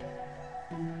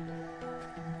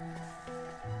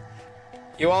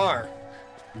 You are.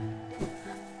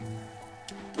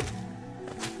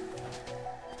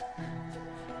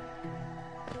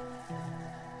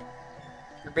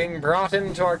 You're being brought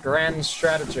into our grand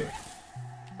strategy.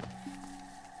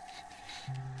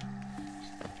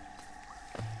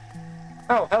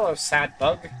 Oh, hello, sad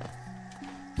bug.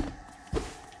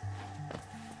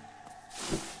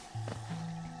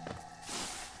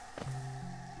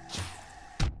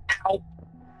 Ow.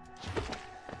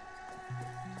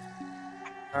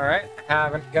 Alright,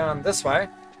 haven't gone this way.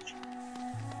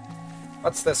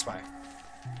 What's this way?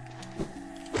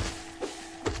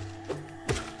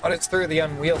 What is through the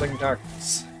unwielding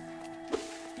darkness?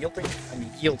 Yielding? I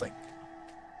mean, yielding.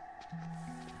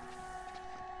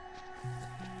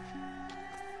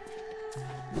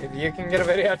 If you can get a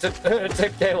video to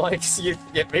 10k likes, you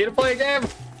get me to play a game?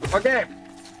 What game?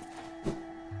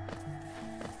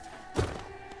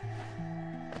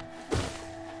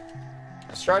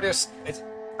 Let's try this. It's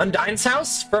Undyne's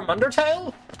house from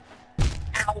Undertale?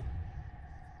 Ow.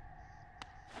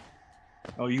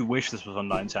 Oh, you wish this was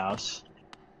Undyne's house.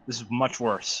 This is much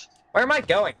worse. Where am I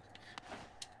going?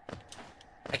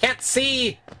 I can't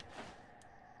see!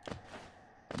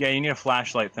 Yeah, you need a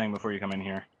flashlight thing before you come in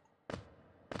here.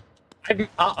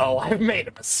 Uh-oh, I've made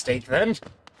a mistake then.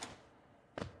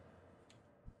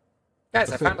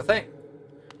 Guys, I found a thing.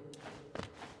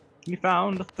 You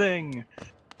found a thing.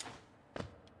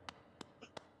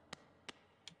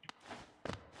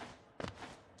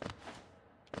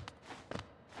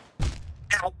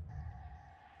 Ow.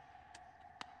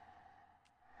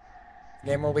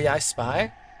 Game will be I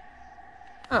Spy?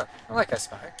 Huh, I like I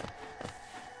Spy.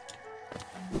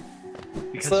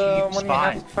 Because It's the you one you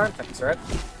spy. have to find things, right?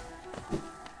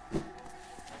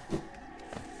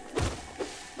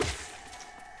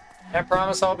 Can't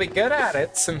promise I'll be good at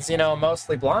it, since, you know, I'm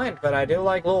mostly blind, but I do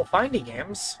like little findy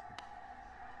games.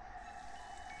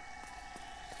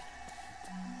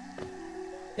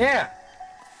 Yeah.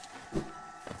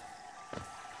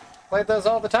 Played those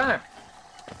all the time.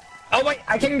 Oh wait,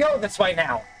 I can go this way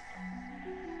now!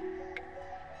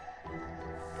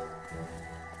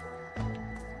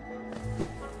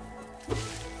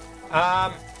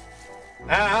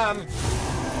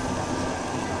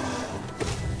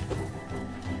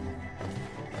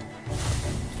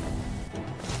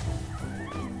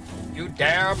 You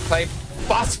dare play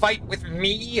boss fight with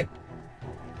me?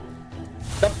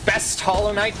 The best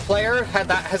Hollow Knight player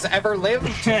that has ever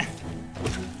lived?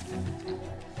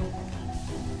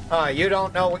 You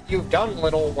don't know what you've done,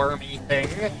 little wormy thing.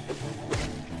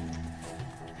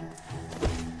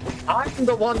 I'm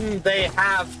the one they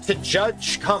have to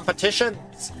judge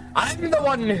competitions. I'm the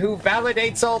one who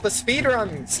validates all the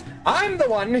speedruns. I'm the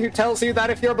one who tells you that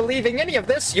if you're believing any of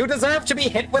this, you deserve to be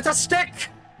hit with a stick.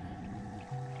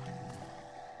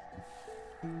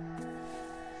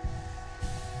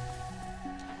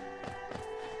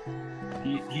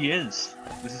 He is.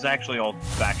 This is actually all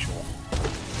factual.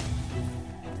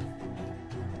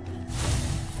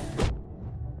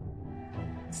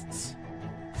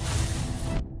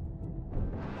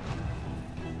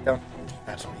 Don't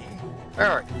touch me. Where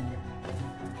are you?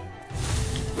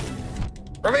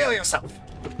 Reveal yourself!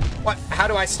 What? How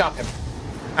do I stop him?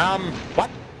 What?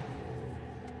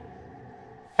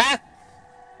 Ah!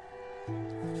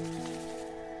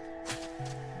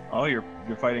 Oh, you're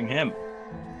fighting him.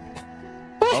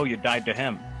 Oh, you died to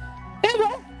him.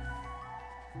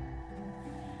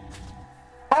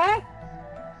 Huh?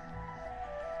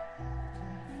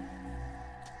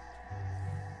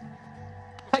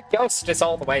 My ghost is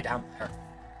all the way down there.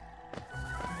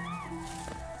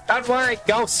 Don't worry,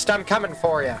 ghost, I'm coming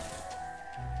for you.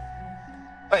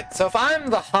 Wait, so if I'm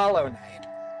the Hollow Knight,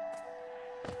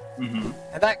 and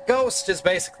that ghost is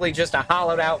basically just a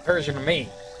hollowed out version of me,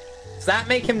 does that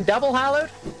make him double hollowed?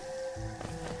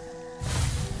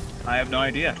 I have no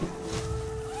idea.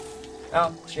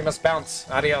 Oh, she must bounce.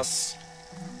 Adios.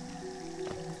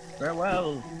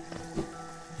 Farewell.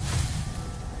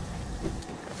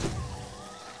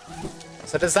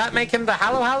 So does that make him the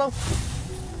Hallow?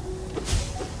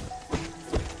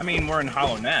 I mean, we're in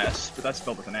Hollow Nest, but that's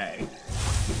spelled with an A.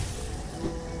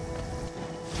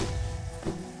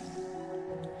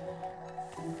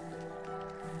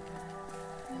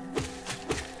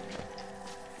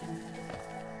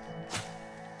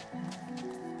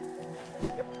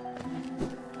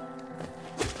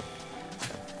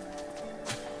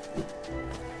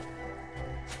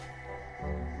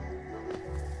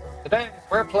 Today,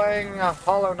 we're playing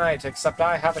Hollow Knight, except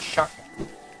I have a shotgun.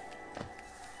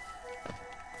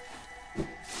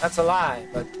 That's a lie,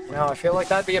 but, you know, I feel like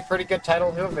that'd be a pretty good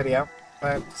title to a video if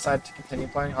I decide to continue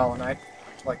playing Hollow Knight,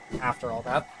 like, after all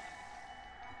that.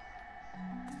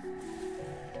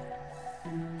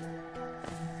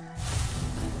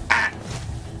 Ah!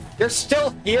 You're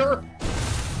still here?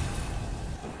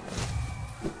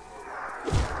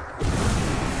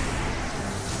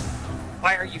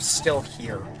 still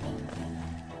here?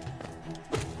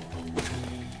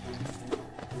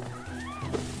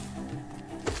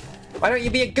 Why don't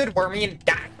you be a good wormy and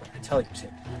die when I tell you to?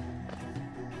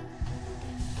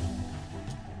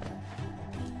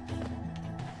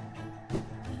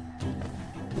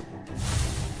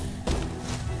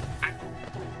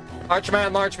 Large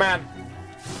man, large man.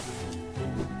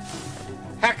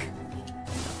 Heck.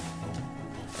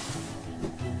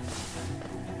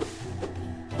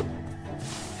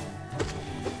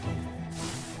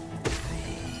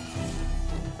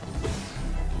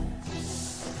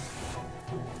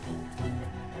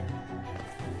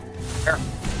 Here.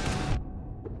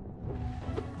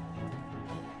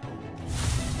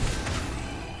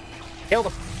 Killed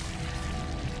him.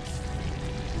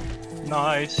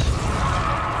 Nice.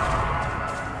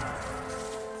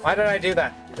 Why did I do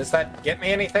that? Does that get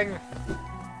me anything?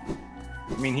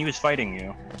 I mean, he was fighting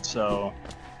you, so...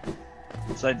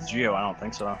 Besides Geo, I don't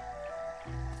think so.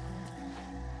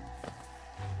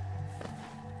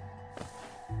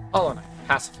 Hollow Knight,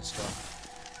 pacifist role.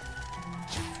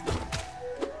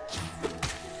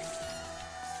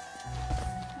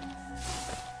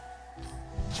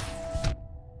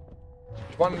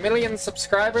 1 million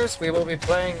subscribers, we will be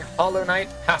playing Hollow Knight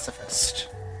Pacifist.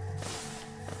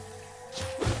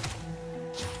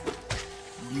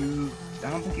 I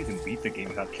don't think you can beat the game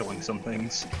without killing some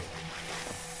things.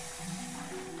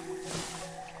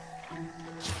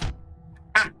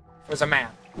 Ah! It was a man.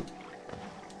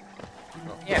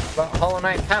 Yeah, but Hollow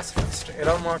Knight Pacifist. It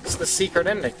unlocks the secret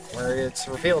ending, where it's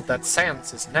revealed that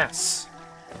Sans is Ness.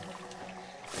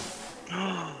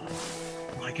 Oh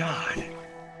my god.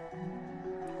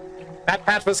 That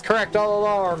Pat was correct all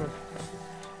along.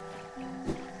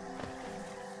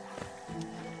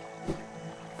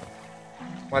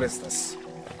 What is this?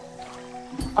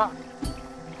 Ah.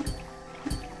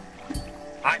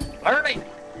 I'm learning!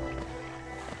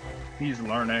 He's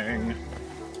learning.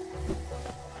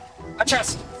 A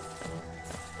chest!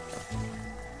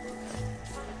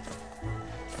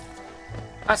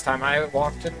 Last time I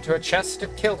walked into a chest,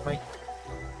 it killed me.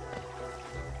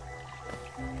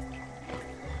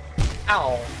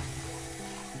 Ow.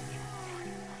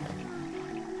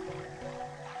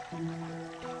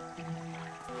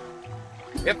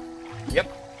 Yep, yep,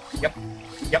 yep,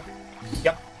 yep,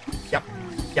 yep, yep, yep,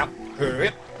 yep,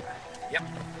 yep,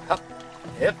 up,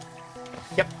 yep,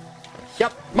 yep,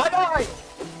 yep, my boy!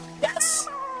 Yes!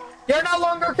 You're no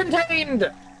longer contained!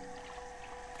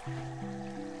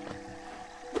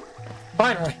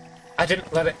 Finally, I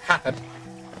didn't let it happen.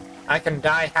 I can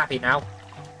die happy now.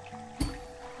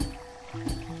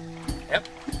 Yep,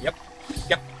 yep,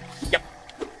 yep, yep,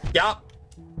 yep.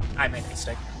 I made a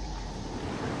mistake.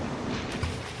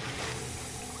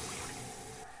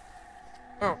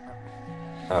 Oh,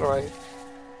 how do I...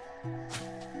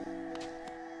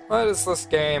 Why does this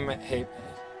game hate me?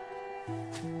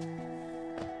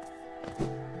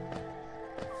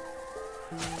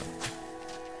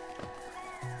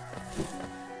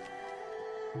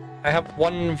 I have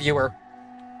 1 viewer.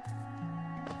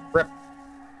 Rip.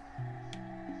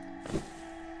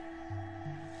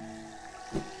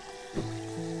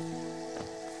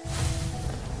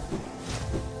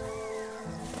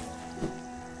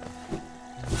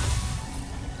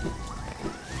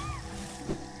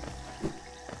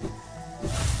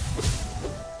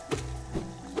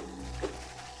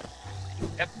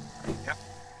 Yep. Yep.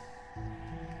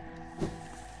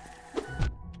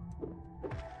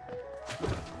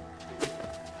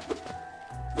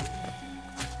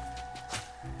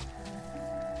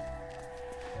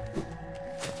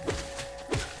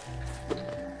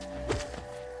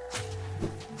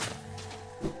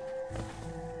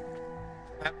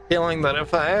 I'm feeling that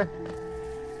if I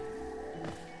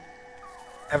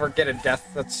ever get a death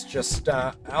that's just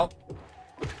out,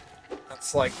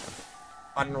 that's like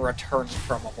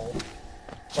unreturn-fromable.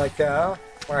 Like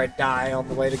where I die on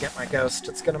the way to get my ghost,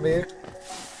 it's gonna be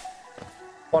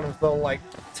one of the like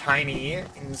tiny,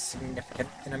 insignificant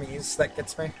enemies that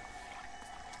gets me.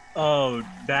 Oh,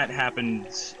 that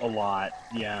happens a lot,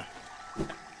 yeah.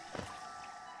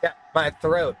 Yeah, my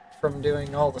throat from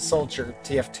doing all the soldier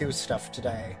TF2 stuff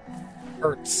today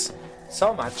hurts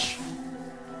so much.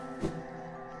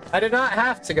 I did not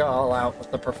have to go all out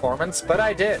with the performance, but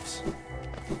I did.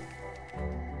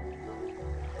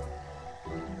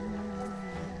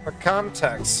 For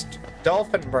context,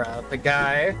 Dolphinbra, the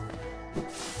guy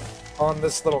on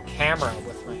this little camera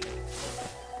with me,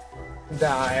 and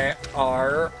I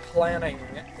are planning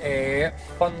a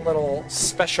fun little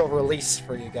special release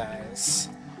for you guys.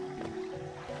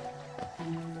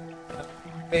 A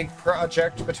big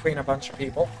project between a bunch of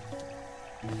people.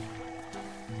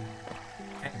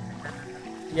 And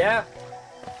yeah.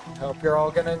 Hope you're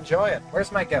all gonna enjoy it.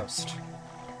 Where's my ghost?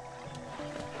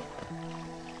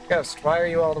 Ghost, why are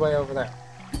you all the way over there?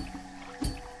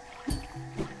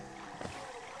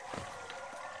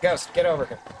 Ghost, get over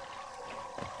here.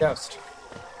 Ghost.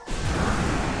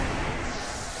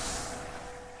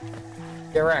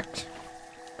 Get wrecked.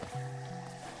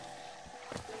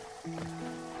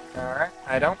 Alright,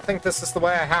 I don't think this is the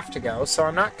way I have to go, so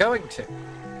I'm not going to.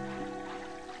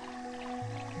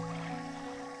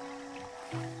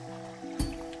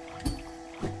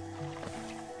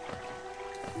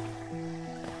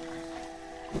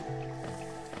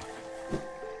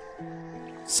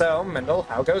 So, Mendel,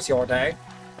 how goes your day?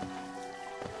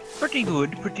 Pretty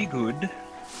good, pretty good.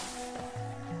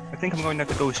 I think I'm going to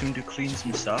have to go soon to clean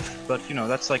some stuff, but you know,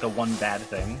 that's like a one bad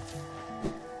thing.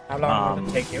 How long will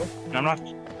it take you? And I'm not...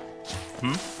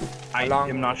 I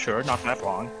am not sure, not that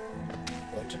long.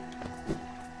 Good.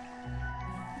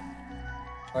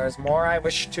 There's more I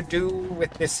wish to do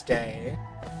with this day.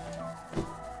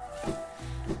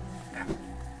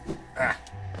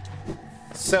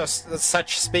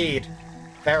 Such speed.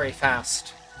 Very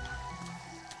fast.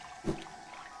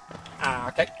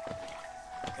 Okay.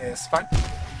 It's fine.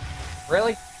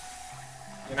 Really?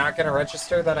 You're not gonna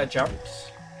register that I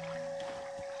jumped?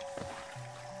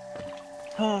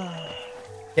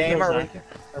 Game, are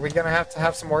we gonna have to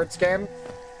have some words, game?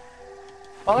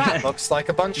 Well, that looks like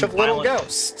a bunch of little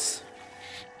ghosts.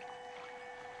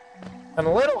 And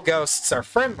little ghosts are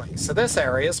friendly, so this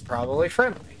area is probably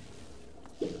friendly.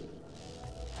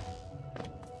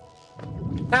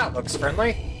 That looks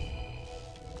friendly.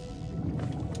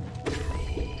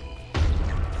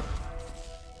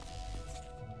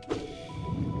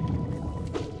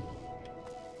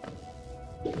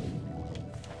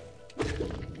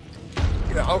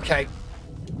 Okay.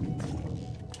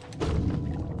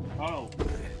 Oh.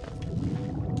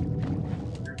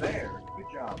 You're there. Good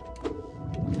job.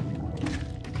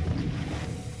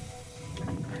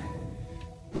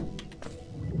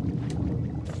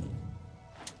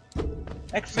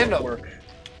 Excellent Mendel. work.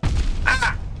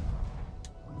 Ah!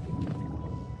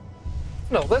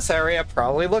 No, this area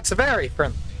probably looks very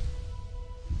friendly.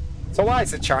 So why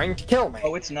is it trying to kill me?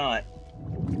 Oh, it's not.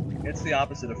 It's the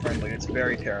opposite of friendly. It's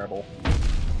very terrible.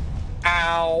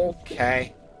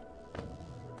 Okay.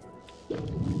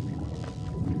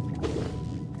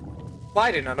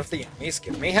 Why do none of the enemies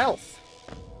give me health?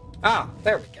 Ah,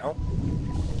 there we go.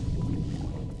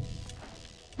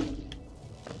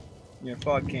 Yeah,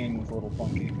 Fog King was a little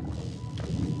funky.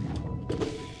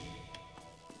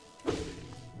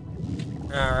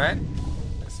 Alright.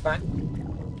 That's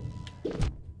fine.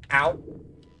 Ow.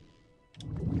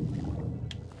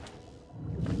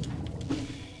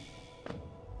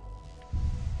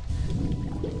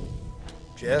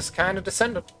 Just kind of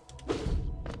descended.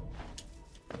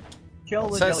 Kill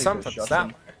the It says jellyfish, something's that Justin.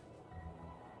 way.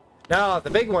 No, the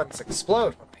big ones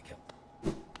explode when I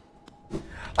kill them.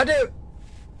 I do!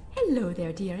 Hello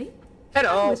there, dearie.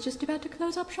 Hello! I was just about to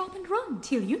close up shop and run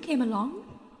till you came along.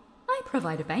 I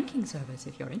provide a banking service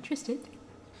if you're interested.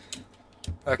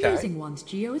 Okay. Losing one's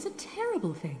geo is a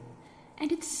terrible thing,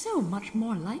 and it's so much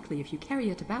more likely if you carry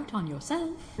it about on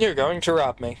yourself. You're going to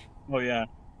rob me. Oh yeah.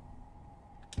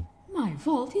 My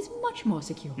vault is much more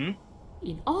secure.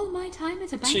 In all my time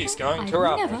as a banker, She's going I've to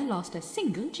rob never me. lost a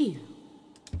single geo.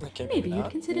 Okay, Maybe you'd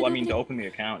not. consider Well, I mean, to opening... open the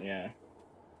account, yeah.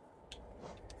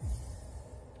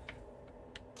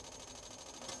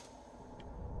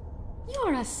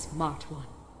 You're a smart one.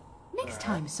 Next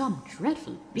time some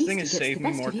dreadful This thing beast has gets saved the me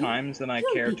best more of you, times than I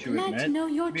you'll care be to glad admit. to know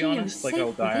your To be geo honest, is like safe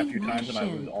I'll die a within few my times and I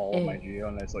lose shell. all of my geo,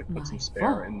 and I just like My put some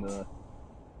spare in vault.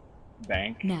 the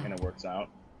bank, Now. and it works out.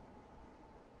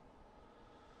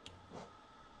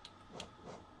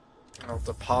 I'll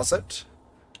deposit.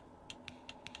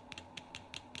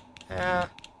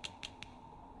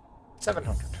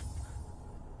 700.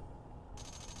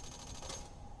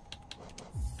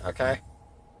 Okay.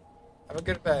 Have a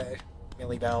good day,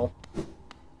 Millie Bell.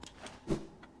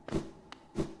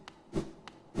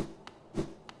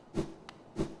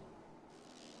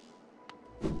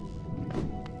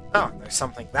 Oh, there's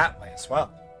something that way as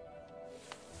well.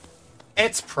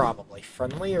 It's probably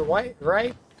friendly or white,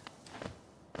 right?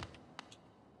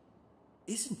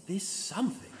 Isn't this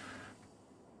something?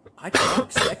 I quite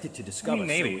expected to discover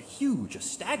maybe. so huge a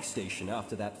stag station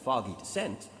after that foggy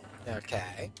descent.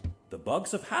 Okay. The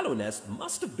bugs of Hallownest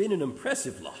must have been an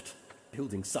impressive lot,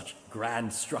 building such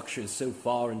grand structures so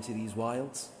far into these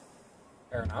wilds.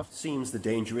 Fair enough. Seems the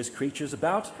dangerous creatures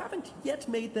about haven't yet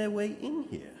made their way in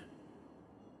here.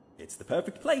 It's the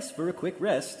perfect place for a quick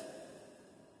rest.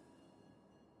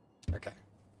 Okay.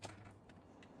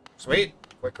 Sweet.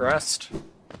 Quick rest.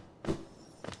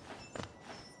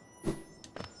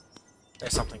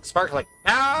 There's something sparkling.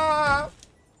 Ah!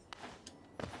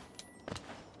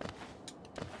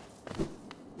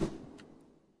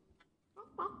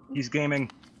 He's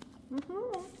gaming.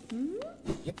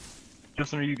 Yep.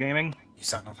 Justin, are you gaming? You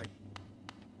saw nothing.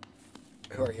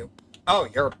 Who are you? Oh,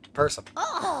 you're a person.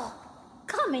 Oh,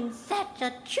 come in such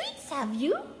a treats, have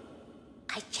you?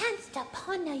 I chanced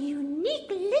upon a unique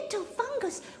little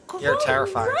fungus You're growing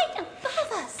terrifying. right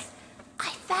above us. I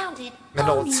found it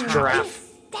Mendel, only it's at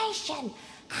giraffe. this station,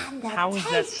 and the How is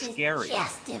that taste scary?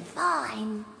 just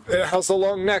divine. It has a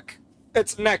long neck.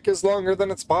 Its neck is longer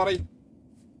than its body.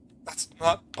 That's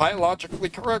not biologically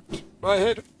correct. I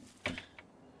hate it.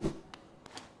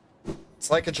 It's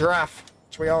like a giraffe,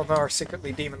 which we all know are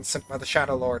secretly demons sent by the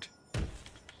Shadow Lord.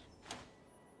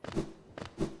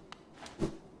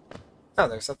 Oh,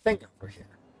 there's a thing over here.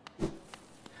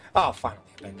 Oh, finally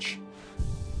a bench.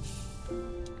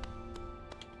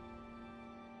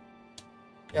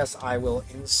 Yes, I will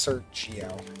insert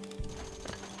Geo.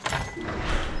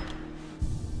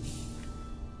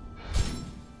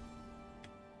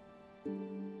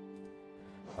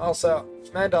 Also,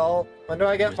 Mendel, when do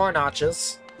I get more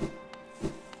notches?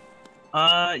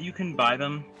 You can buy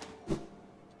them. You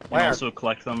Where? can also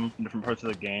collect them from different parts of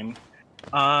the game.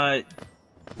 I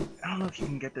don't know if you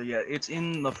can get there yet. It's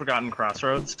in the Forgotten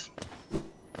Crossroads.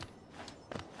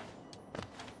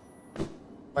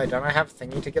 Wait, don't I have a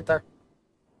thingy to get there?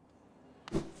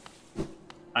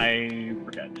 I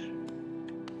forget.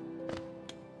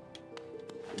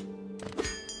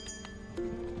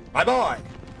 My boy!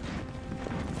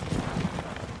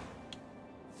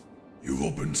 You've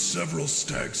opened several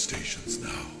stag stations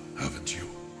now, haven't you?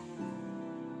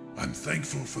 I'm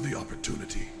thankful for the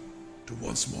opportunity to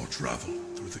once more travel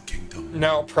through the kingdom.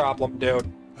 No problem,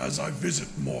 dude. As I visit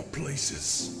more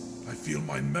places, I feel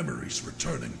my memories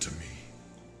returning to me.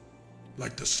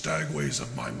 Like the stagways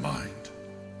of my mind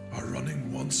are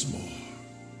running once more.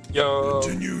 Yo.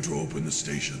 Continue to open the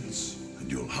stations,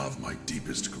 and you'll have my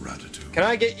deepest gratitude. Can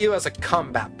I get you as a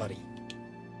combat buddy?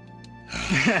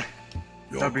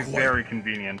 That'd be very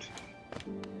convenient.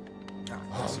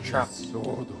 Oh, it's a trap.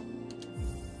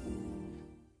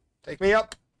 Take me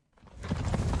up.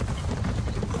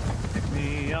 Pick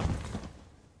me up.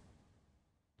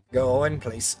 Going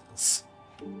places.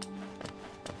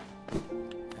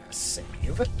 Save.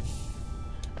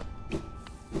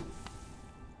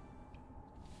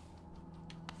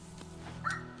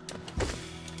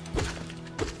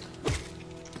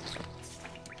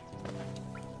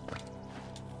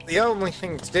 The only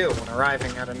thing to do when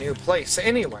arriving at a new place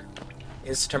anywhere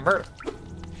is to murder.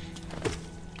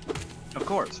 Of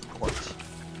course, of course.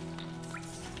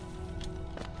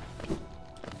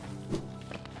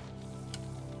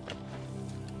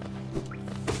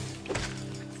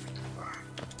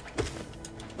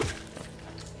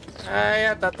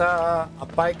 Ay, da da,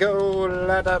 up I go,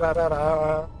 la da da da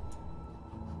da.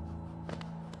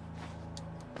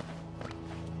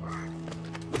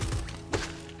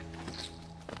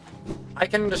 I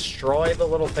can destroy the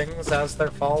little things as they're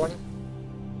falling.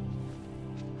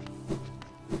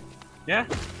 Yeah.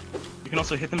 You can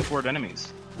also hit them toward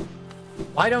enemies.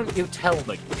 Why don't you tell me?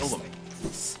 Like, kill them.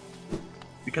 things?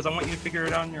 Because I want you to figure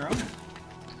it out on your own.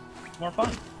 It's more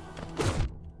fun.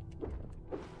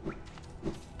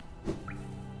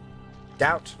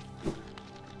 Doubt.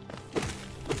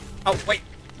 Oh, wait.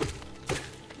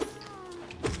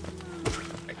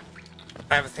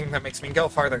 I have a thing that makes me go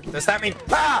farther. Does that mean...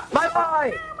 Ah! My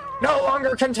eye! No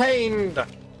longer contained!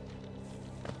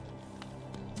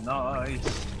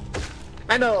 Nice.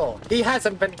 Mendel! He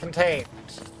hasn't been contained.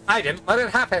 I didn't let it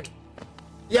happen.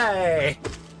 Yay!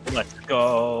 Let's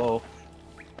go.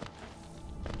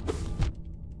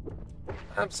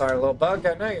 I'm sorry, little bug.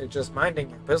 I know you're just minding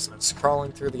your business,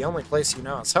 crawling through the only place you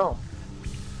know is home.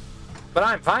 But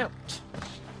I'm violent.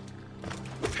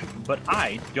 But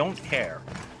I don't care.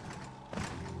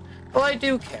 Well, I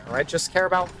do care. I just care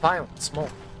about violence more.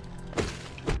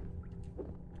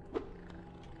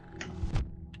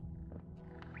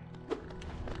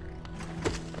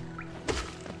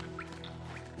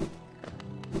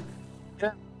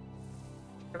 Yeah.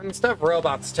 Instead of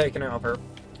robots taking over,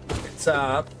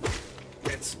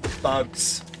 it's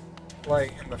bugs,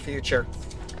 like, in the future.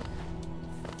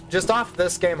 Just off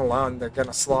this game alone, they're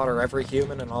gonna slaughter every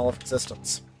human in all of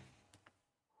existence.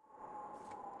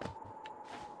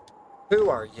 Who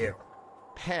are you?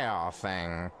 Pale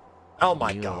thing. Oh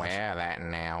my You god. wear that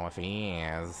now with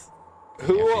ease.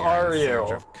 Who If you're are in search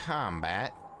you? of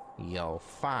combat, you'll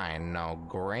find no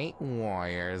great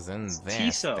warriors in this, the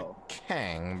Tiso.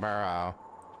 King Borough.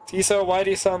 Tiso, why do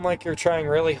you sound like you're trying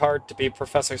really hard to be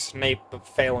Professor Snape, but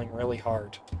failing really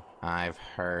hard? I've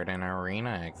heard an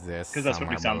arena exists. Because that's what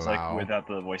he sounds like below. without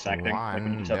the voice acting. Like when you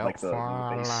One just have like built the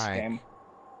for base life. game.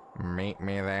 Meet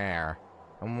me there.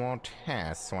 And we'll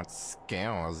test what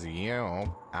skills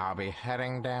you. I'll be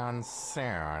heading down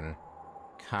soon.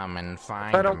 Come and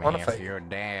find don't me wanna if fight. you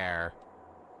dare.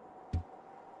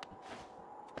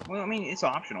 Well, I mean, it's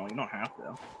optional. You don't have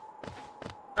to.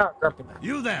 Oh, grumpy man.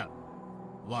 You there!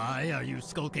 Why are you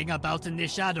skulking about in the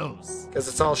shadows? Because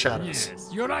it's all shadows. Yes,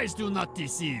 your eyes do not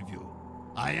deceive you.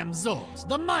 I am Zos,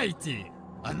 the mighty,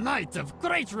 a knight of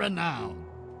great renown.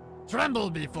 Tremble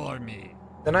before me.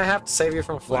 Then I have to save you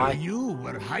from a fly. While you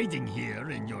were hiding here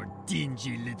in your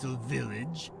dingy little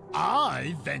village,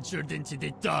 I ventured into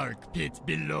the dark pit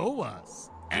below us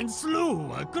and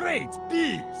slew a great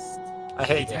beast. I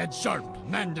hate It you. had sharp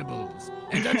mandibles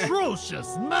and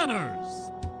atrocious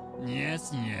manners.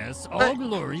 Yes, yes, all But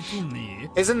glory to me.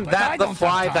 isn't but that I the don't have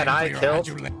fly time that for I your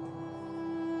killed?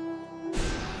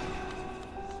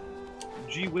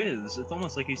 Gee whiz, it's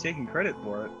almost like he's taking credit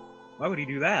for it. Why would he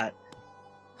do that?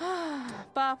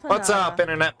 What's up,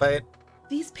 internet bait?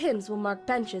 These pins will mark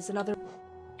benches and other...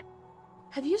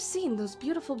 Have you seen those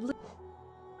beautiful blue...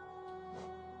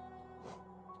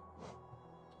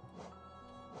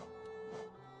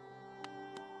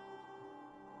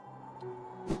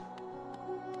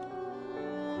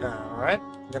 Alright,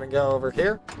 I'm gonna go over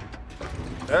here.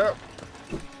 Oh.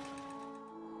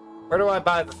 Where do I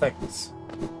buy the things?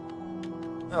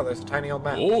 Oh, there's a tiny old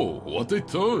man. Oh, what a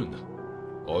turn!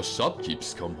 Our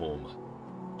shopkeep's come home.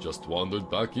 Just wandered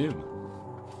back in.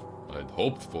 I'd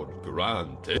hoped for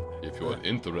grand if you are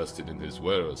interested in his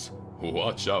wares.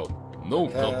 Watch out, no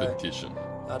competition.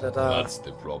 That's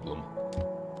the problem.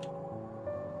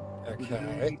 Okay.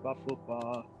 Oh, hey,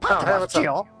 what's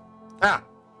up? Ah,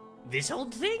 This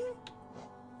old thing?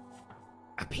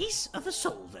 A piece of a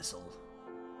soul vessel.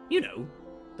 You know,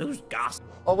 those gas.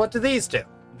 well, what do these do?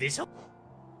 This.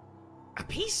 A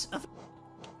piece of.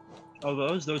 Oh,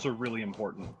 those are really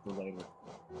important for later.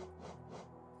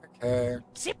 Okay.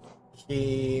 Zip.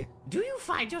 Key. Do you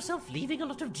find yourself leaving a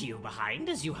lot of geo behind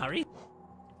as you hurry?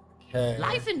 Okay.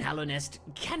 Life in Hallownest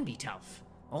can be tough.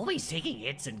 Always taking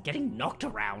hits and getting knocked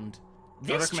around. I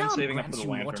This recommend charm saving up for grants the you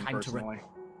more lantern, time to. personally.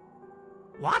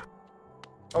 What?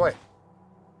 Oh, wait.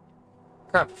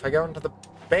 Crap, if I go into the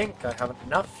bank, I have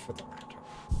enough for the lantern.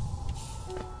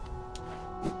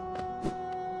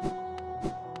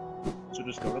 So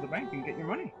just go to the bank and get your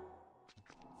money.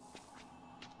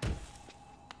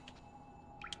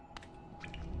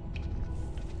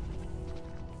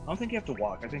 I don't think you have to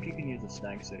walk. I think you can use the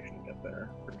snag station to get there.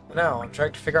 No, I'm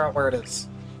trying to figure out where it is.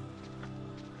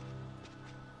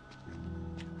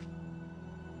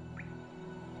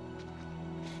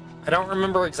 I don't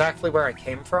remember exactly where I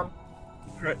came from.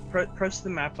 Press the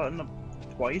map button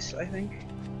twice, I think.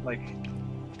 Like.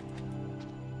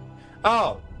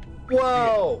 Oh!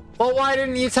 Whoa! Well, why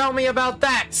didn't you tell me about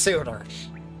that sooner?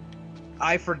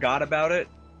 I forgot about it.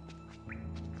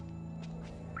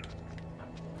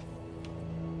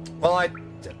 Well,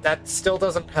 that still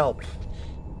doesn't help.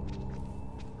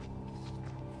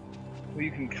 Well,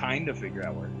 you can kind of figure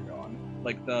out where you're going.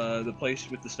 Like the place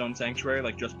with the stone sanctuary,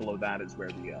 like just below that is where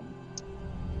the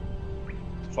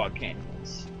fog canyon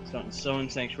is. Stone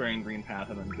sanctuary and green path,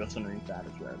 and then just underneath that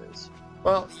is where it is.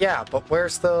 Well, yeah, but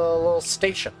where's the little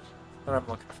station that I'm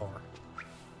looking for?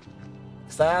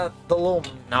 Is that the little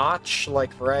notch,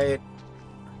 like, right?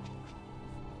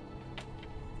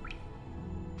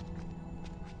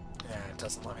 Yeah, it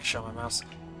doesn't let me show my mouse.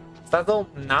 Is that little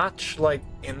notch, like,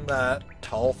 in that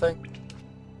tall thing?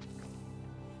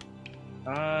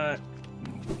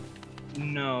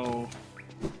 No.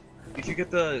 If you get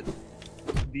the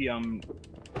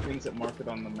things that mark it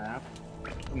on the map,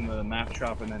 from the map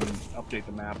shop, and then update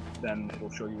the map, then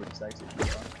it'll show you where the stag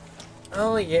stations are.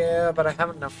 Oh yeah, but I have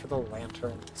enough for the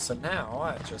lantern, so now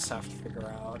I just have to figure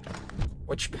out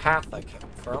which path I came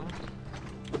from.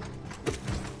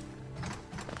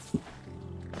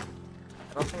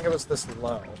 I don't think it was this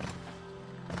low.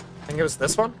 I think it was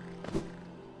this one?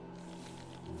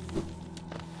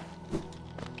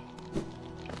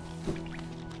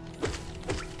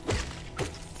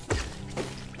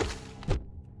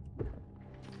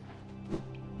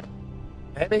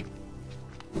 Maybe?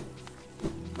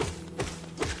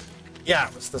 Yeah,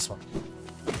 it was this one.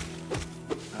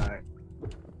 Alright.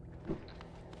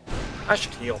 I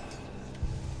should heal.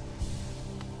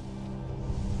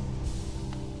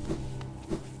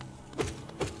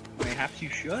 Perhaps you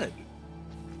should.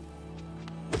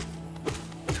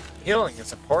 Healing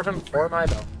is important for my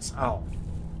bones. Oh.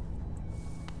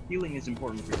 Healing is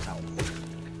important for your health.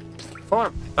 For my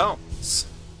bones.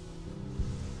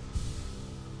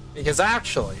 Because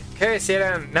actually, in case you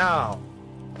didn't know,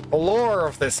 the lore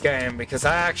of this game, because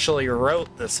I actually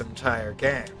wrote this entire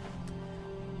game,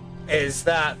 is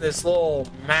that this little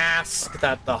mask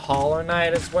that the Hollow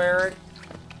Knight is wearing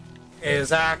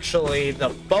is actually the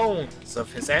bones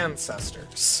of his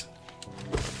ancestors.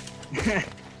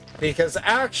 Because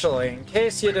actually, in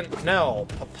case you didn't know,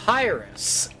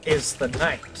 Papyrus is the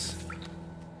knight.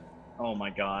 Oh my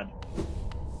god.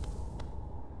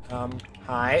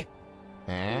 Hi?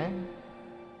 Eh?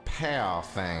 Pale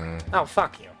thing. Oh,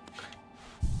 fuck you.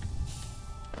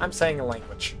 I'm saying a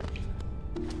language.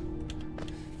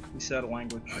 You said a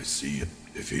language. I see it.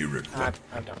 If he requires...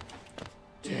 I'm done.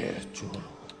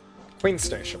 Queen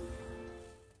Station.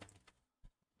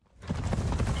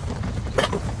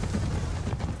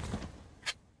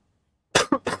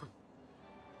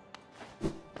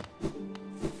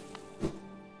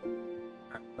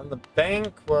 And the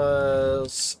bank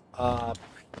was up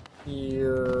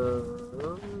here.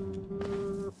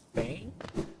 Bank?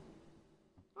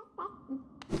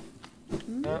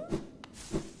 No.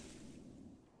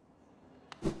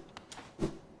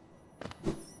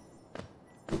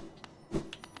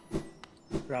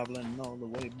 Traveling all the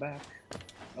way back.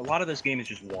 A lot of this game is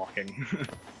just walking.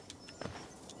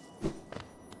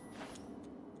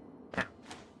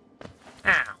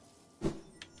 Ow.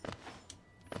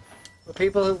 The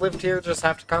people who lived here just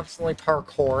have to constantly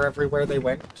parkour everywhere they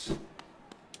went.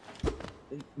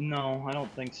 No, I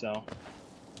don't think so.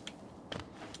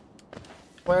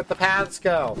 Where'd the paths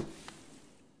go?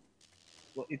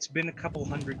 Well, it's been a couple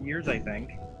hundred years, I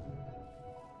think.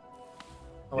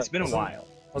 Oh, It's been a while.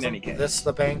 In any Wasn't case. this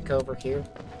the bank over here?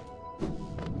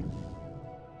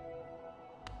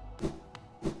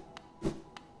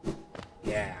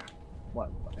 Yeah.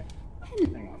 What?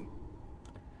 Hang on.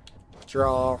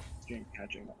 Draw. Stream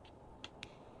catching up.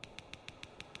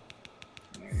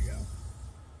 There you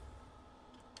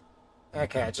go.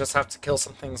 Okay, I just have to kill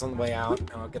some things on the way out,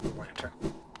 and I'll get the lantern.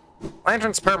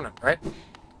 Lantern's permanent, right?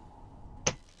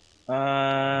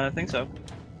 I think so.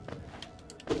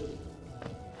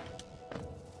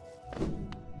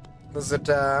 Does it,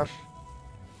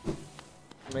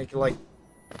 make you, like,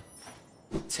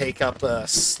 take up a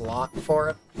slot for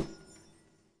it?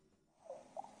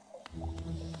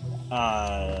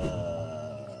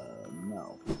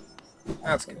 No.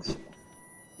 That's good.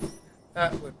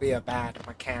 That would be a bad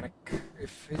mechanic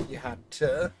if you had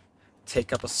to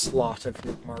take up a slot of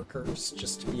your markers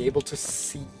just to be able to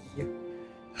see.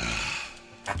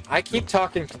 I keep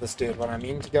talking to this dude when I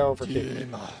mean to go over here.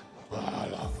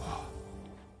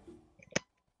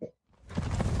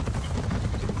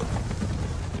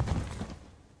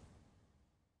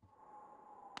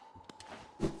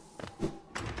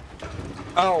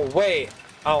 Oh, wait.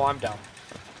 Oh, I'm dumb.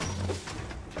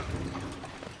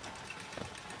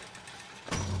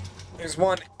 There's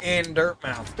one in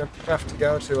Dirtmouth. Don't have to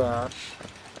go to,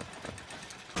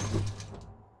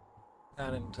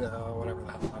 down into, whatever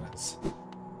the hell that is.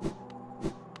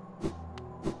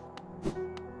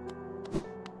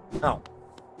 Oh.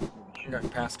 I'm going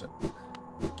past it.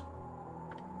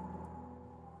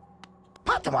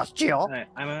 Alright,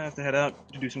 I'm gonna have to head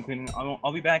out to do some cleaning.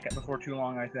 I'll be back before too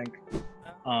long, I think.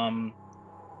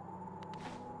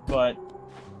 But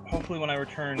hopefully when I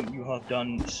return, you will have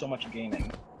done so much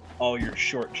gaming. Oh, you're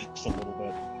short just a little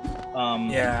bit.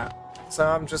 Yeah. So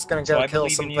I'm just gonna go kill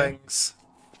some things.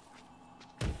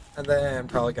 And then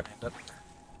probably gonna end it.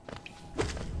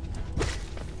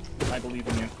 I believe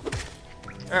in you.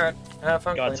 Alright, have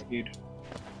fun. Godspeed.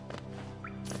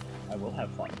 I will have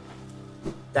fun.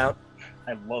 Doubt.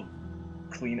 I love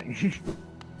cleaning.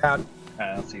 Doubt.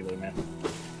 I'll see you later, man.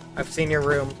 I've seen your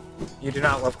room. You do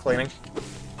not love cleaning.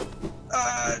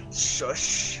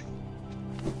 Shush.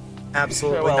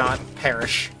 Absolutely Well, not.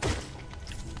 Perish.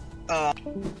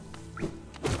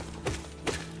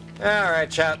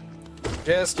 Alright, chat.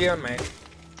 Just you and me. There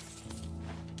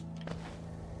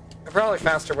are probably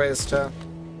faster ways to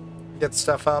get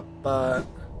stuff up, but...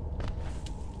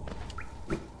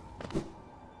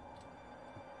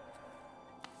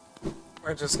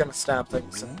 we're just gonna stab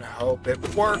things and hope it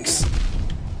works.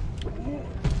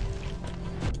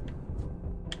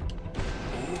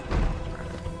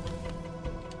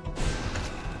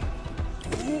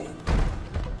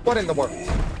 What in the world?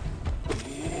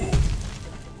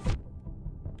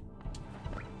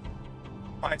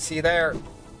 I see there.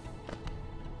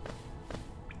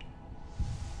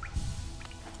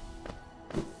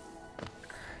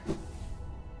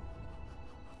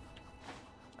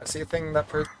 I see a thing that,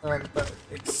 that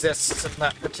exists in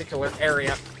that particular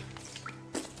area.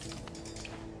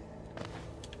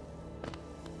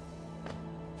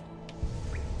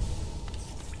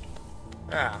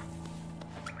 Ah.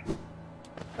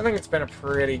 I think it's been a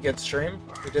pretty good stream.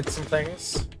 We did some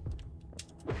things.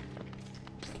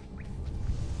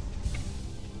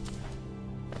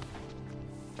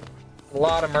 A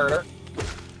lot of murder.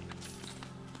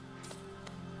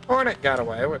 Hornet got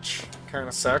away, which kind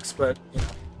of sucks, but, you know.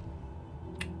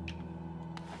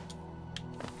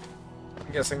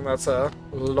 I'm guessing that's a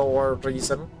lore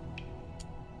reason.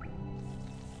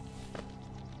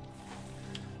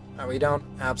 We don't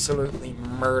absolutely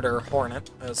murder Hornet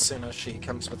as soon as she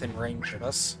comes within range of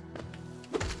us.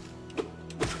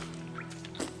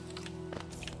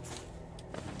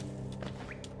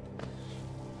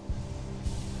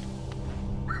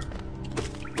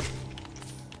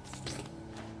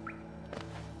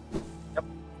 Yep.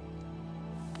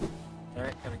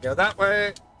 Alright, gonna go that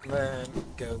way, then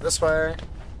go this way,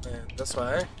 then this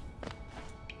way.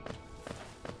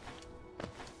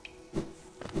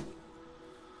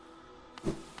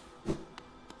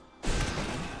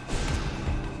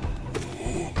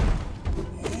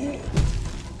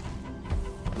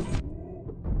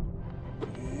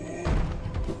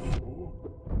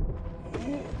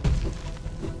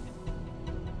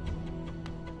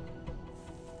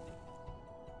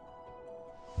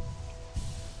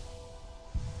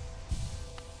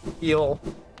 Heal.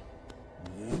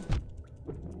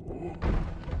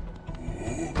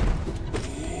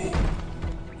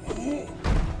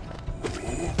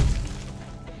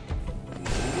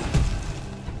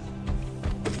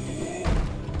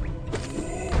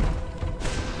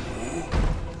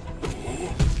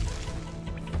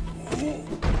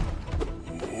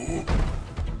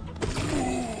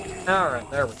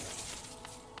 Alright, there we go.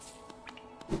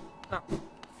 Oh.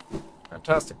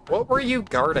 Fantastic. What were you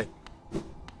guarding?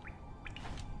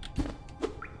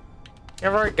 You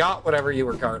already got whatever you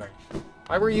were guarding.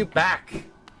 Why were you back?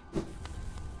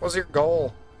 What was your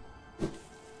goal?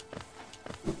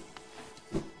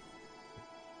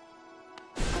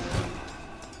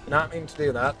 Not mean to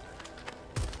do that.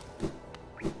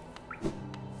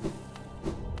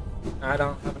 I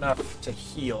don't have enough to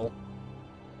heal.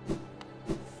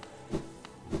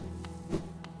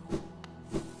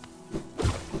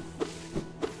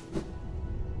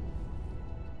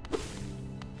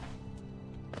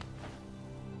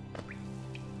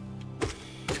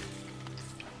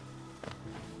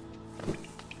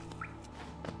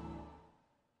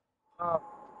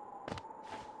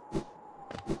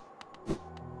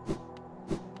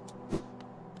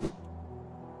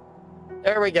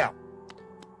 There we go.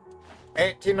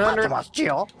 1800.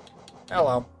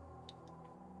 Hello.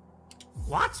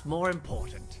 What's more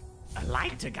important? A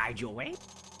light to guide your way?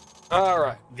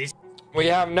 Alright. We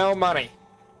have no money.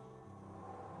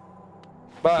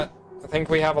 But I think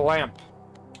we have a lamp.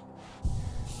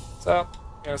 So,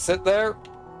 I'm gonna sit there.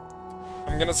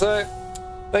 I'm gonna say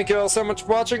thank you all so much for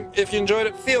watching. If you enjoyed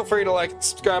it, feel free to like and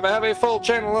subscribe. I have a full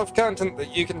channel of content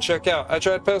that you can check out. I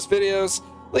try to post videos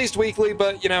at least weekly,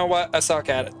 but you know what? I suck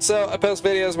at it. So I post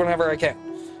videos whenever I can.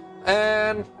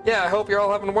 And yeah, I hope you're all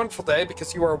having a wonderful day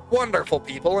because you are wonderful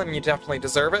people and you definitely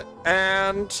deserve it.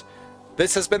 And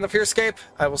this has been The Fearscape.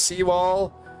 I will see you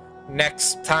all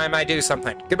next time I do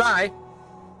something. Goodbye.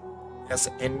 Yes,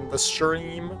 in the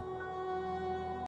stream.